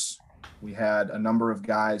summers. We had a number of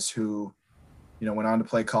guys who, went on to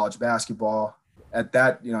play college basketball. At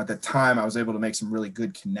the time, I was able to make some really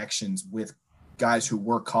good connections with guys who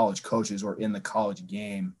were college coaches or in the college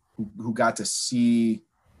game, who got to see,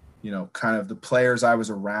 kind of the players I was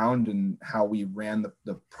around and how we ran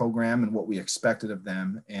the program and what we expected of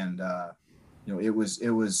them. And, it was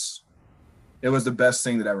the best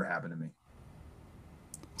thing that ever happened to me.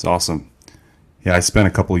 It's awesome. Yeah, I spent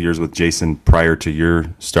a couple of years with Jason prior to your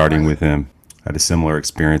starting with him. I had a similar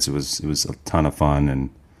experience. It was a ton of fun, and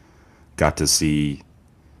got to see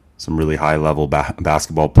some really high level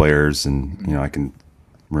basketball players. And, I can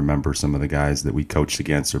remember some of the guys that we coached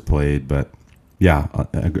against or played, but yeah,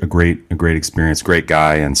 a great experience, great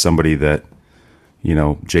guy, and somebody that,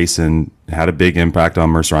 Jason had a big impact on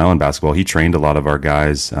Mercer Island basketball. He trained a lot of our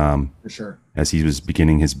guys for sure as he was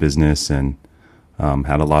beginning his business, and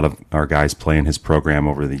had a lot of our guys play in his program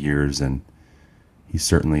over the years. And he's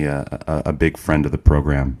certainly a big friend of the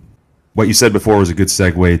program. What you said before was a good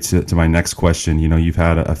segue to my next question. You've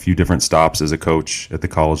had a few different stops as a coach at the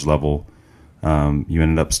college level. You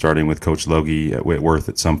ended up starting with Coach Logie at Whitworth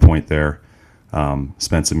at some point there.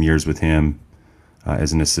 Spent some years with him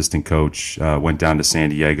as an assistant coach. Went down to San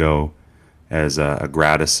Diego as a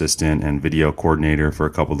grad assistant and video coordinator for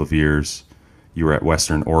a couple of years. You were at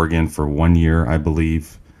Western Oregon for 1 year, I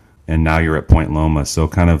believe, and now you're at Point Loma. So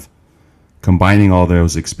kind of combining all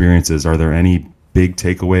those experiences, are there any big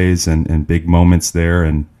takeaways and big moments there?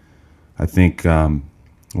 And I think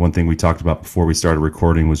one thing we talked about before we started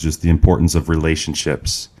recording was just the importance of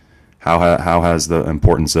relationships. How has the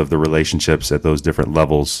importance of the relationships at those different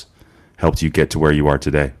levels helped you get to where you are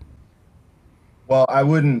today? Well, I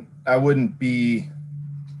wouldn't be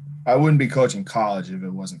coaching college if it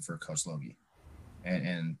wasn't for Coach Logie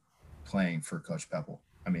and playing for Coach Pepple.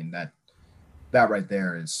 I mean, that right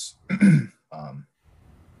there is the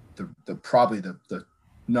probably the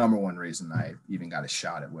number one reason I even got a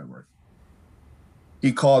shot at Whitworth.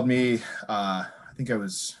 He called me, I think I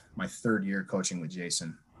was my third year coaching with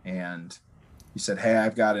Jason, and he said, "Hey,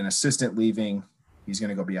 I've got an assistant leaving. He's going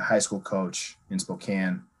to go be a high school coach in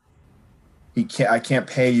Spokane. I can't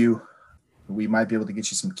pay you. We might be able to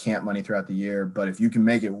get you some camp money throughout the year, but if you can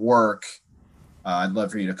make it work, I'd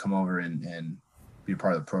love for you to come over and be a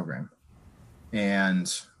part of the program."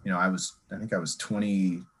 And, I think I was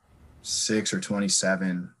 26 or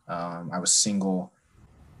 27. I was single.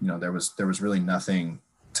 There was really nothing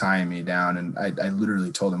tying me down. And I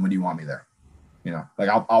literally told him, "When do you want me there?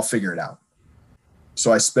 I'll figure it out."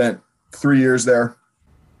 So I spent 3 years there.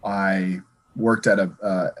 I worked at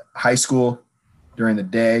a high school during the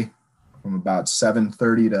day from about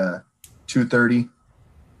 7:30 to 2:30.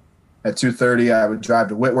 At 2:30, I would drive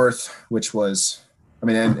to Whitworth, which was,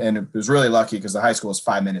 and it was really lucky because the high school was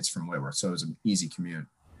 5 minutes from Whitworth, so it was an easy commute.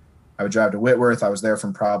 I would drive to Whitworth. I was there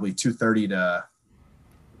from probably 2:30 to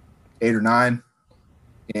 8 or 9.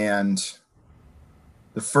 And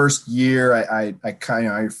the first year, I'm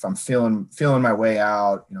feeling my way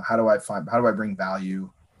out. How do I bring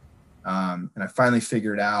value? And I finally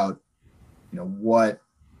figured out, what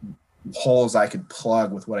holes I could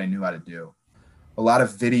plug with what I knew how to do. A lot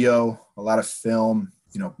of video, a lot of film.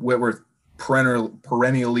 Whitworth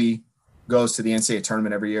perennially goes to the NCAA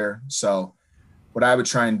tournament every year. So what I would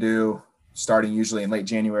try and do, starting usually in late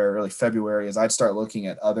January, early February, is I'd start looking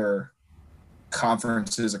at other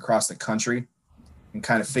conferences across the country and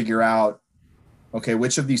kind of figure out, okay,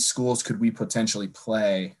 which of these schools could we potentially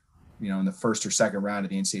play, in the first or second round of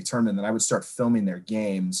the NCAA tournament. Then I would start filming their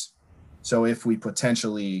games. So if we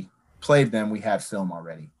potentially played them, we had film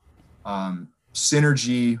already.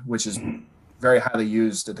 Synergy, which is very highly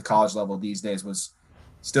used at the college level these days, was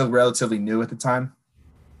still relatively new at the time.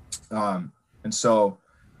 And so,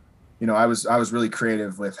 I was really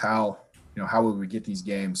creative with how would we get these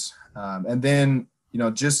games. And then,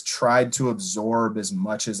 just tried to absorb as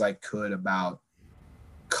much as I could about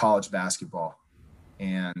college basketball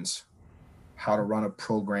and how to run a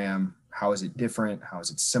program. How is it different? How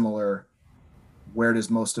is it similar? Where does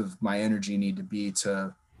most of my energy need to be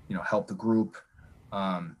to, help the group?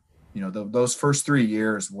 Those first 3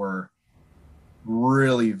 years were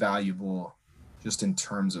really valuable just in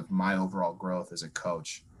terms of my overall growth as a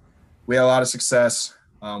coach. We had a lot of success.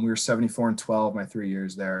 We were 74-12 my 3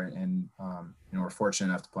 years there, and we're fortunate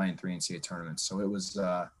enough to play in 3 NCAA tournaments. So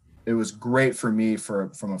it was great for me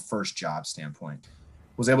from a first job standpoint.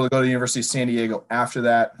 Was able to go to the University of San Diego after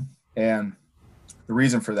that, and the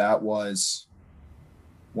reason for that was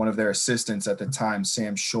one of their assistants at the time,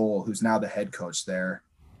 Sam Scholl, who's now the head coach there.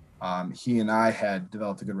 He and I had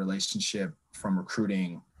developed a good relationship from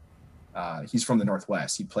recruiting. He's from the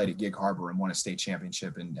Northwest. He played at Gig Harbor and won a state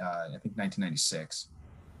championship in, I think, 1996.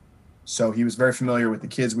 So he was very familiar with the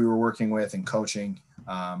kids we were working with and coaching.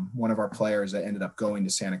 One of our players that ended up going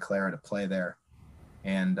to Santa Clara to play there.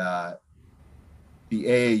 And the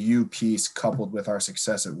AAU piece, coupled with our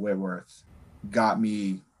success at Whitworth, got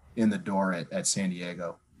me in the door at San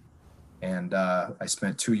Diego. And I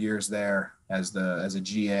spent 2 years there as a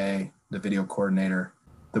GA, the video coordinator.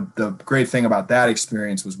 The great thing about that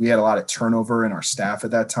experience was we had a lot of turnover in our staff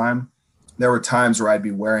at that time. There were times where I'd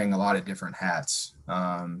be wearing a lot of different hats.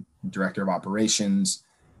 Director of operations.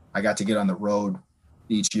 I got to get on the road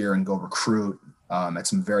each year and go recruit at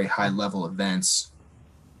some very high level events.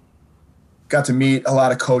 Got to meet a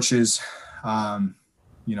lot of coaches, and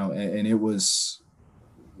it was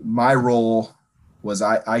my role was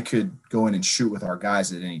I could go in and shoot with our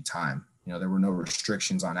guys at any time. There were no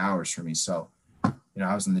restrictions on hours for me. So, I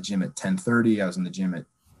was in the gym at 10:30. I was in the gym at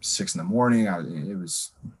 6 a.m. It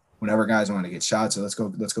was whenever guys wanted to get shots. So let's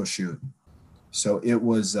go shoot. So it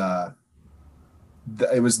was all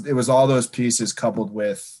those pieces coupled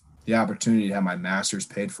with the opportunity to have my master's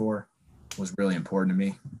paid for was really important to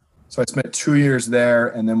me. So I spent 2 years there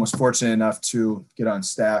and then was fortunate enough to get on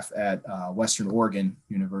staff at Western Oregon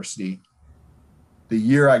University. The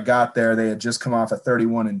year I got there, they had just come off a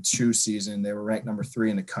 31-2 season. They were ranked number 3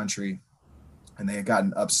 in the country, and they had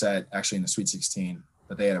gotten upset actually in the Sweet 16,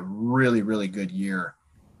 but they had a really, really good year.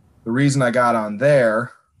 The reason I got on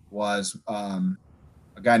there was a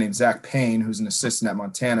guy named Zach Payne, who's an assistant at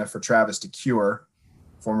Montana for Travis DeCure,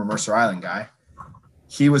 former Mercer Island guy.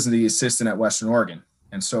 He was the assistant at Western Oregon.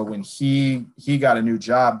 And so when he got a new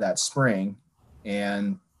job that spring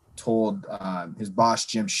and told his boss,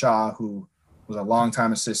 Jim Shaw, who was a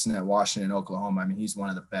longtime assistant at Washington, Oklahoma. I mean, he's one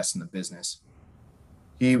of the best in the business.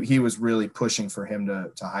 He was really pushing for him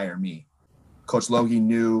to hire me. Coach Logie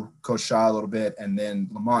knew Coach Shaw a little bit, and then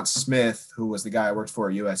Lamont Smith, who was the guy I worked for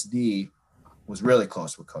at USD, was really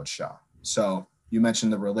close with Coach Shaw. So you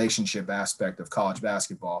mentioned the relationship aspect of college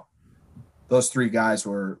basketball. Those three guys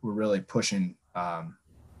were really pushing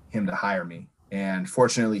him to hire me, and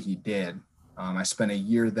fortunately he did. I spent a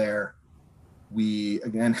year there. We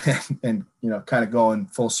again, and kind of going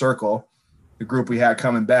full circle, the group we had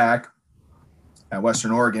coming back at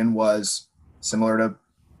Western Oregon was similar to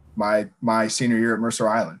my senior year at Mercer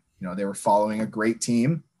Island. They were following a great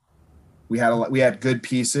team. We had good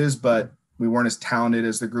pieces, but we weren't as talented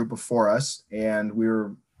as the group before us, and we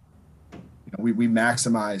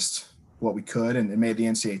maximized what we could and made the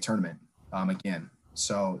NCAA tournament again.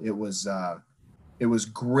 So it was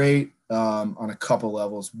great on a couple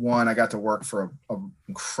levels. One, I got to work for an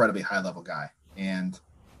incredibly high level guy, and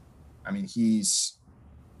I mean he's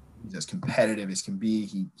as competitive as can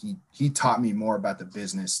be. He taught me more about the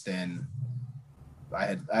business than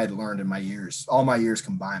I had learned in all my years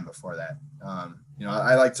combined before that.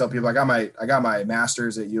 I like to tell people I got my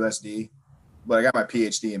master's at USD, but I got my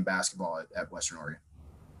PhD in basketball at Western Oregon.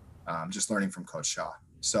 Just learning from Coach Shaw.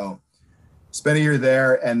 So spent a year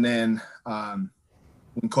there, and then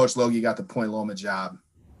when Coach Logie got the Point Loma job,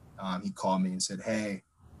 he called me and said, "Hey,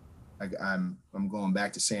 I'm going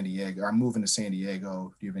back to San Diego. I'm moving to San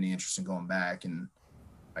Diego. Do you have any interest in going back?" And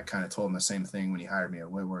I kind of told him the same thing when he hired me at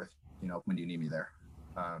Whitworth. When do you need me there?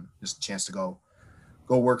 Just a chance to go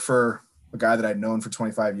work for a guy that I'd known for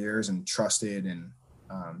 25 years and trusted and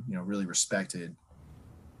really respected.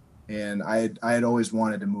 And I had always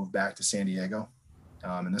wanted to move back to San Diego,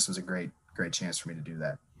 and this was a great chance for me to do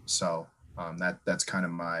that. So that's kind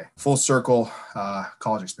of my full circle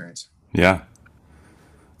college experience. Yeah.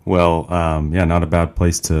 Well, not a bad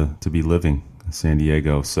place to be living, San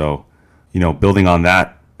Diego. So, building on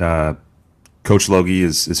that, Coach Logie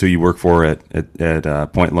is who you work for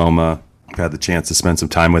at Point Loma. I've had the chance to spend some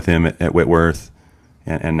time with him at Whitworth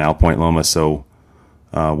and now Point Loma. So,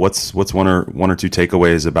 what's one or two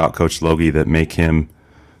takeaways about Coach Logie that make him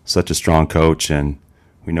such a strong coach? And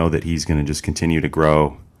we know that he's going to just continue to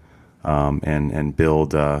grow and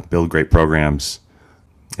build great programs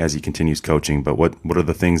as he continues coaching. But what are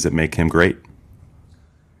the things that make him great?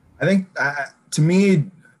 I think to me,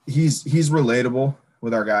 he's relatable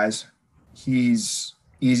with our guys. He's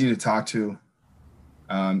easy to talk to.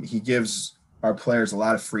 He gives our players a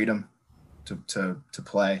lot of freedom to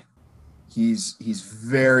play. He's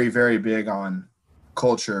very, very big on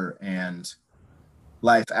culture and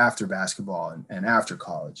life after basketball and after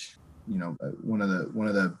college. One of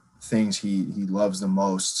the things he loves the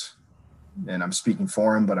most, and I'm speaking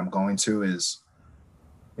for him, but I'm going to, is,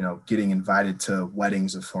 getting invited to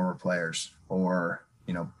weddings of former players or,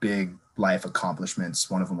 big life accomplishments.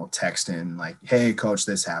 One of them will text in like, "Hey coach,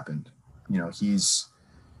 this happened." He's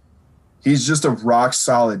just a rock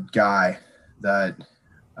solid guy that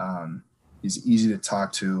is easy to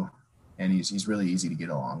talk to, and he's really easy to get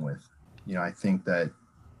along with. I think that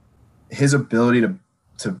his ability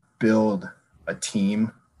to build a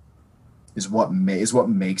team is what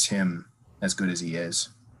makes him as good as he is.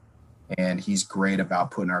 And he's great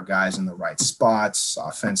about putting our guys in the right spots,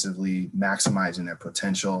 offensively, maximizing their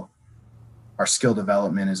potential. Our skill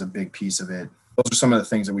development is a big piece of it. Those are some of the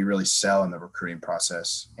things that we really sell in the recruiting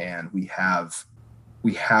process. And we have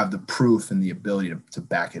the proof and the ability to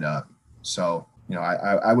back it up. So,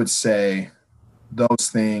 I would say those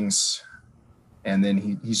things. And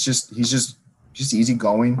then he's just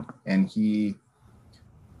easygoing, and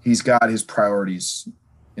he's got his priorities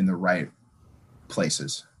in the right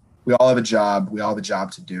places. We all have a job. We all have a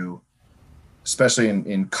job to do, especially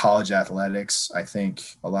in college athletics. I think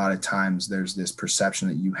a lot of times there's this perception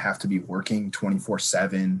that you have to be working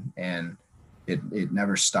 24/7 and it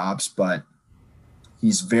never stops, but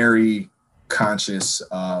he's very conscious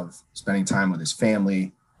of spending time with his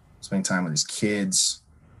family, spending time with his kids,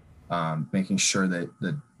 making sure that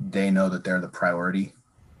they know that they're the priority,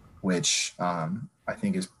 which I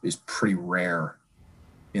think is pretty rare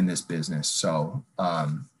in this business. So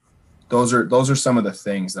those are some of the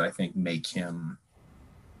things that I think make him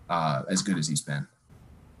as good as he's been.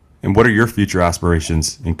 And what are your future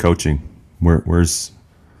aspirations in coaching? Where's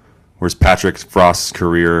Patrick Frost's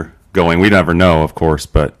career going? We never know, of course,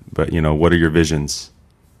 but what are your visions?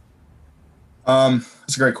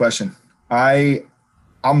 That's a great question.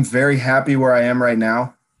 I'm very happy where I am right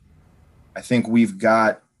now. I think we've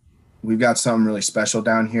got something really special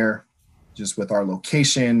down here, just with our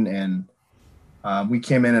location, and we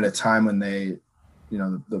came in at a time when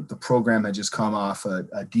the program had just come off a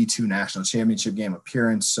D2 national championship game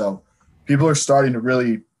appearance. So people are starting to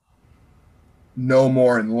really know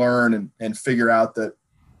more and learn and figure out that,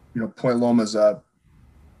 Point Loma is a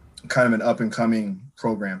kind of an up and coming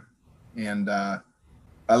program. And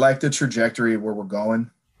I like the trajectory where we're going,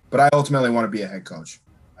 but I ultimately want to be a head coach.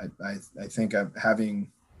 I think of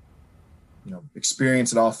having,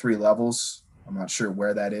 experience at all three levels. I'm not sure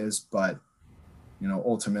where that is, but,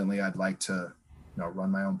 ultimately I'd like to,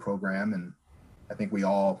 run my own program. And I think we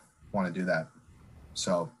all want to do that.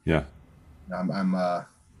 So yeah,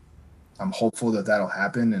 I'm hopeful that that'll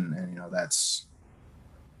happen. And it's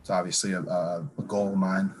obviously a goal of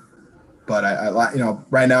mine, but I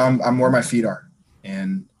right now I'm where my feet are,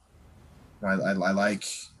 and I like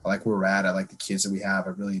where we're at. I like the kids that we have.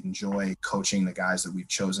 I really enjoy coaching the guys that we've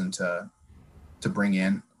chosen to bring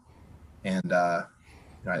in, and I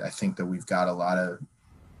think that we've got a lot of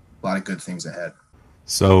good things ahead.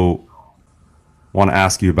 So, want to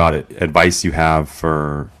ask you about advice you have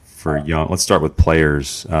for young. Let's start with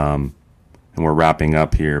players, and we're wrapping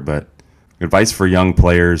up here. But advice for young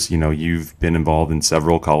players. You've been involved in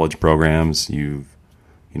several college programs. You've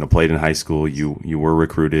played in high school. You were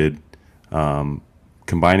recruited.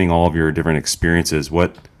 Combining all of your different experiences,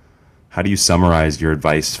 how do you summarize your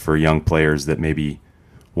advice for young players that maybe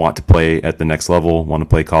want to play at the next level, want to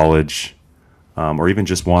play college, or even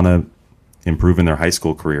just want to improve in their high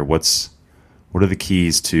school career? What are the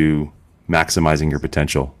keys to maximizing your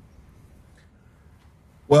potential?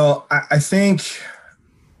 Well, I think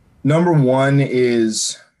number one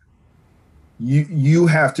is you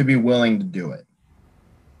have to be willing to do it.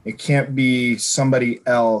 It can't be somebody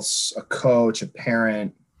else, a coach, a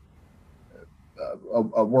parent,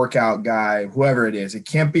 a workout guy, whoever it is. It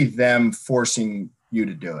can't be them forcing you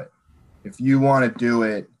to do it. If you want to do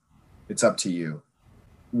it, it's up to you.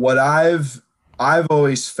 What I've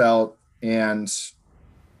always felt, and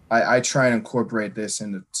I try and incorporate this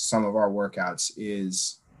into some of our workouts,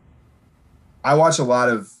 is I watch a lot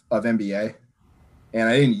of NBA, and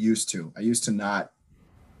I didn't used to. I used to not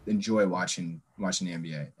enjoy watching the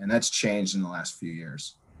NBA, and that's changed in the last few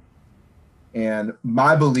years. And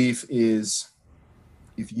my belief is,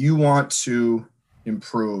 if you want to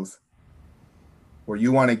improve, or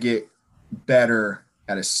you want to get better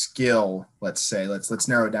at a skill, let's say, let's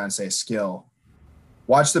narrow it down and say a skill,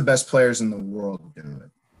 watch the best players in the world do it.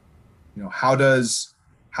 How does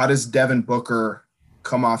Devin Booker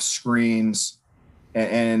come off screens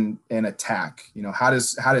and attack? How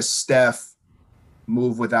does Steph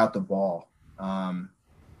move without the ball?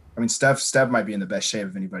 Steph might be in the best shape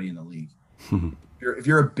of anybody in the league. If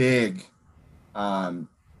you're a big, I'll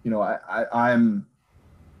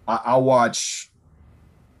watch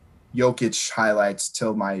Jokic highlights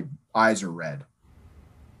till my eyes are red,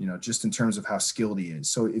 just in terms of how skilled he is.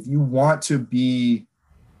 So if you want to be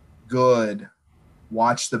good,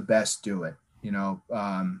 watch the best do it.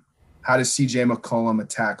 How does CJ McCollum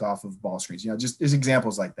attack off of ball screens? Just there's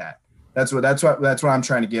examples like that. That's what I'm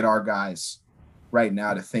trying to get our guys right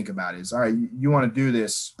now to think about is, all right, you want to do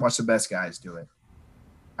this, watch the best guys do it.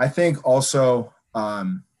 I think also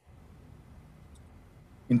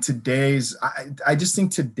in today's, I just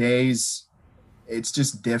think today's, it's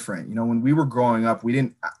just different. When we were growing up,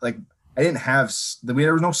 there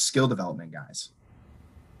was no skill development guys.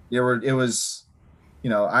 I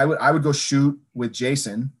would go shoot with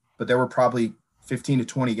Jason, but there were probably 15 to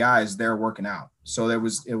 20 guys there working out. So it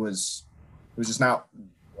was just not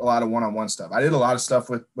a lot of one-on-one stuff. I did a lot of stuff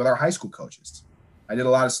with our high school coaches. I did a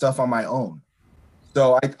lot of stuff on my own.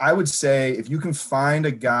 So I would say, if you can find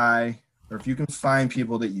a guy, or if you can find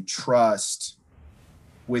people that you trust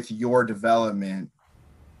with your development,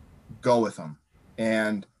 go with them.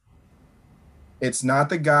 And it's not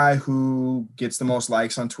the guy who gets the most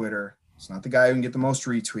likes on Twitter. It's not the guy who can get the most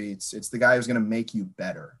retweets. It's the guy who's going to make you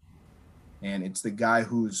better. And it's the guy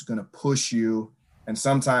who's going to push you and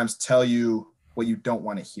sometimes tell you what you don't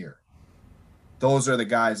want to hear. Those are the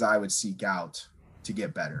guys I would seek out to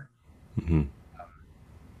get better. Mm-hmm.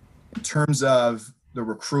 In terms of the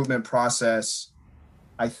recruitment process,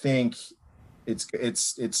 I think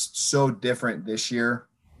it's so different this year,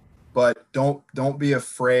 but don't be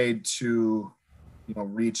afraid to,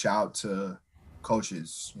 reach out to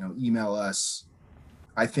coaches, email us.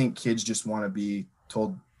 I think kids just want to be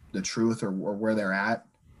told the truth or where they're at.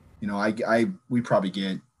 We probably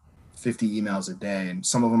get 50 emails a day, and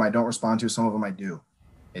some of them I don't respond to, some of them I do.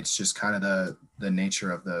 It's just kind of the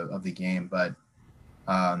nature of the game. But,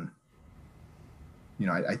 I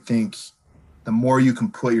think the more you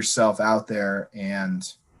can put yourself out there,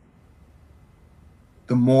 and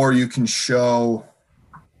the more you can show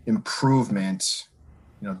improvement,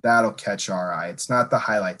 that'll catch our eye. It's not the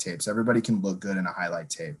highlight tapes. Everybody can look good in a highlight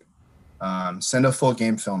tape. Send a full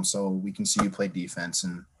game film so we can see you play defense,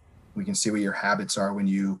 and we can see what your habits are when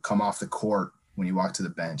you come off the court, when you walk to the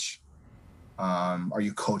bench. Are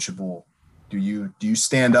you coachable? Do you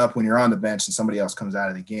stand up when you're on the bench and somebody else comes out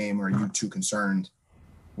of the game, or are you too concerned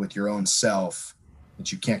with your own self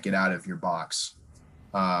that you can't get out of your box?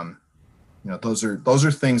 Those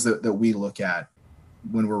are things that we look at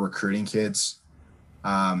when we're recruiting kids.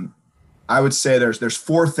 I would say there's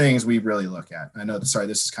 4 things we really look at. I know, sorry,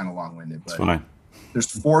 this is kind of long-winded, but there's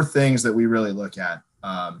 4 things that we really look at.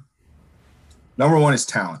 Number 1 is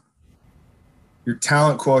talent. Your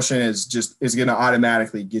talent quotient is going to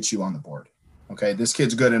automatically get you on the board. Okay, this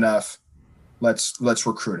kid's good enough. Let's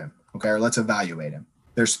recruit him. Okay, or let's evaluate him.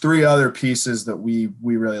 There's 3 other pieces that we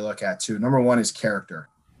really look at too. Number 1 is character.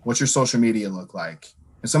 What's your social media look like?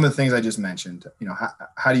 And some of the things I just mentioned.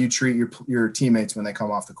 How do you treat your teammates when they come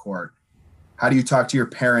off the court? How do you talk to your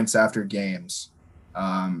parents after games?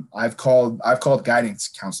 I've called guidance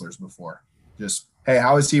counselors before. Just, hey,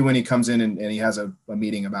 how is he when he comes in and he has a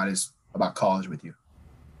meeting about college with you?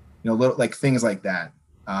 Little like things like that.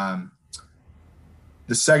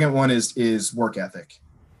 The second one is work ethic.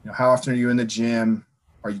 How often are you in the gym?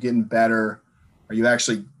 Are you getting better? Are you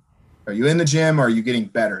in the gym, or are you getting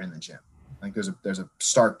better in the gym? I think there's a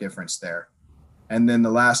stark difference there. And then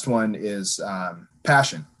the last one is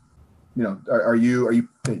passion. Are you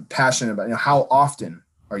passionate about, how often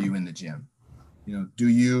are you in the gym? Do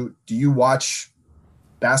you watch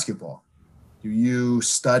basketball? Do you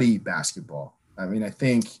study basketball? I mean, I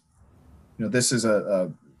think, this is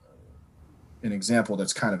an example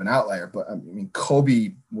that's kind of an outlier, but I mean,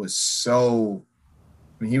 Kobe was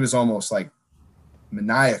he was almost like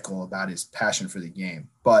maniacal about his passion for the game,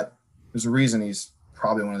 but there's a reason he's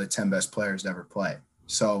probably one of the 10 best players to ever play.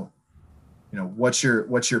 So, what's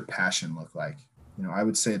your passion look like? I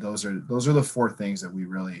would say those are the 4 things that we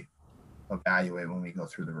really evaluate when we go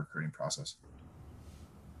through the recruiting process.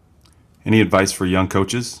 Any advice for young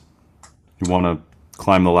coaches who want to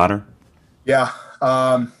climb the ladder? Yeah.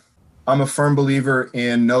 I'm a firm believer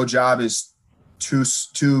in no job is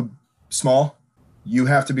too small. You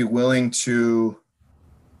have to be willing to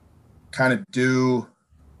kind of do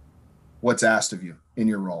what's asked of you in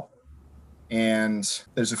your role. And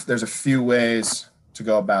there's a few ways to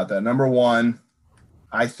go about that. Number 1,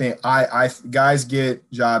 I think guys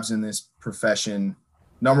get jobs in this profession,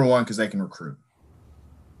 number 1, because they can recruit.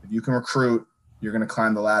 If you can recruit, you're going to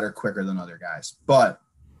climb the ladder quicker than other guys. But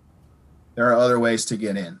there are other ways to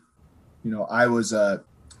get in. I was a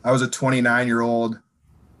 29-year-old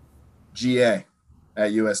GA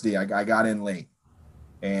at USD. I got in late.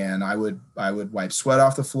 And I would wipe sweat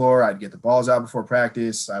off the floor. I'd get the balls out before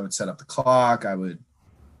practice. I would set up the clock. I would,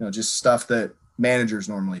 just stuff that managers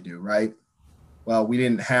normally do, right? Well,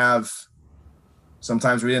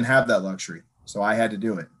 sometimes we didn't have that luxury. So I had to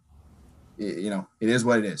do it. It is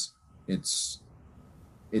what it is.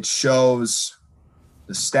 It shows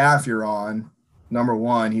the staff you're on. Number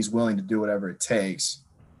 1, he's willing to do whatever it takes.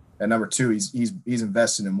 And number 2, he's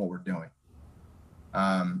invested in what we're doing.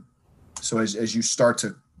 So as you start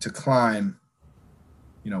to climb,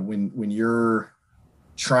 when you're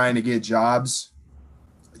trying to get jobs,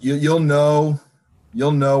 you'll know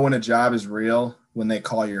when a job is real when they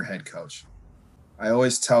call your head coach. I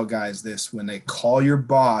always tell guys this: when they call your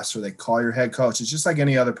boss or they call your head coach, it's just like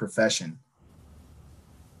any other profession.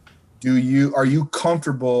 Are you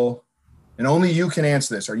comfortable? And only you can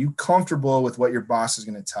answer this. Are you comfortable with what your boss is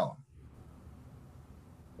going to tell them?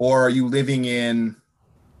 Or are you living in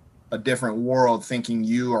a different world thinking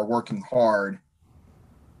you are working hard,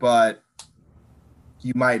 but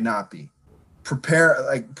you might not be?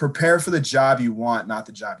 Prepare for the job you want, not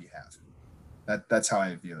the job you have. That's how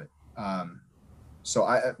I view it.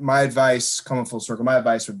 So my advice, coming full circle, my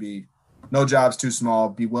advice would be no job's too small.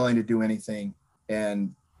 Be willing to do anything,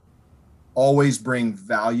 and always bring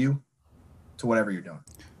value to whatever you're doing.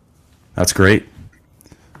 That's great.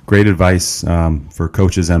 Great advice for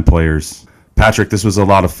coaches and players. Patrick, this was a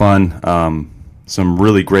lot of fun. Some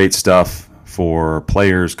really great stuff for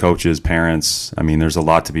players, coaches, parents. I mean, there's a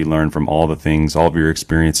lot to be learned from all the things, all of your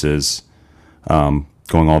experiences, going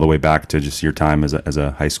all the way back to just your time as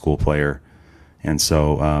a high school player. And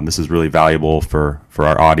so this is really valuable for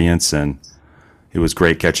our audience, and it was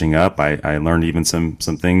great catching up. I learned even some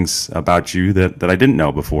things about you that I didn't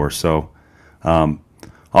know before. So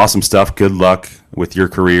awesome stuff. Good luck with your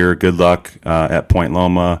career. Good luck at Point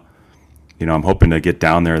Loma. I'm hoping to get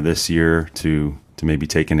down there this year to maybe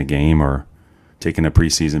take in a game or take in a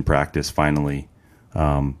preseason practice finally.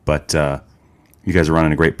 But You guys are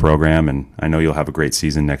running a great program, and I know you'll have a great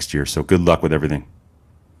season next year. So good luck with everything.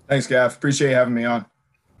 Thanks, Gav. Appreciate you having me on.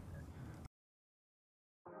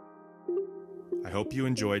 I hope you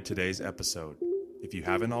enjoyed today's episode. If you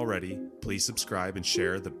haven't already, please subscribe and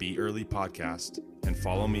share the Be Early podcast and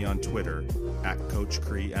follow me on Twitter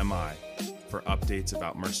 @CoachCreeMI for updates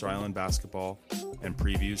about Mercer Island basketball and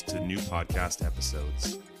previews to new podcast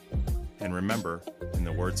episodes. And remember, in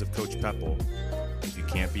the words of Coach Peppel, if you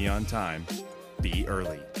can't be on time, be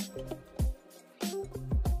early.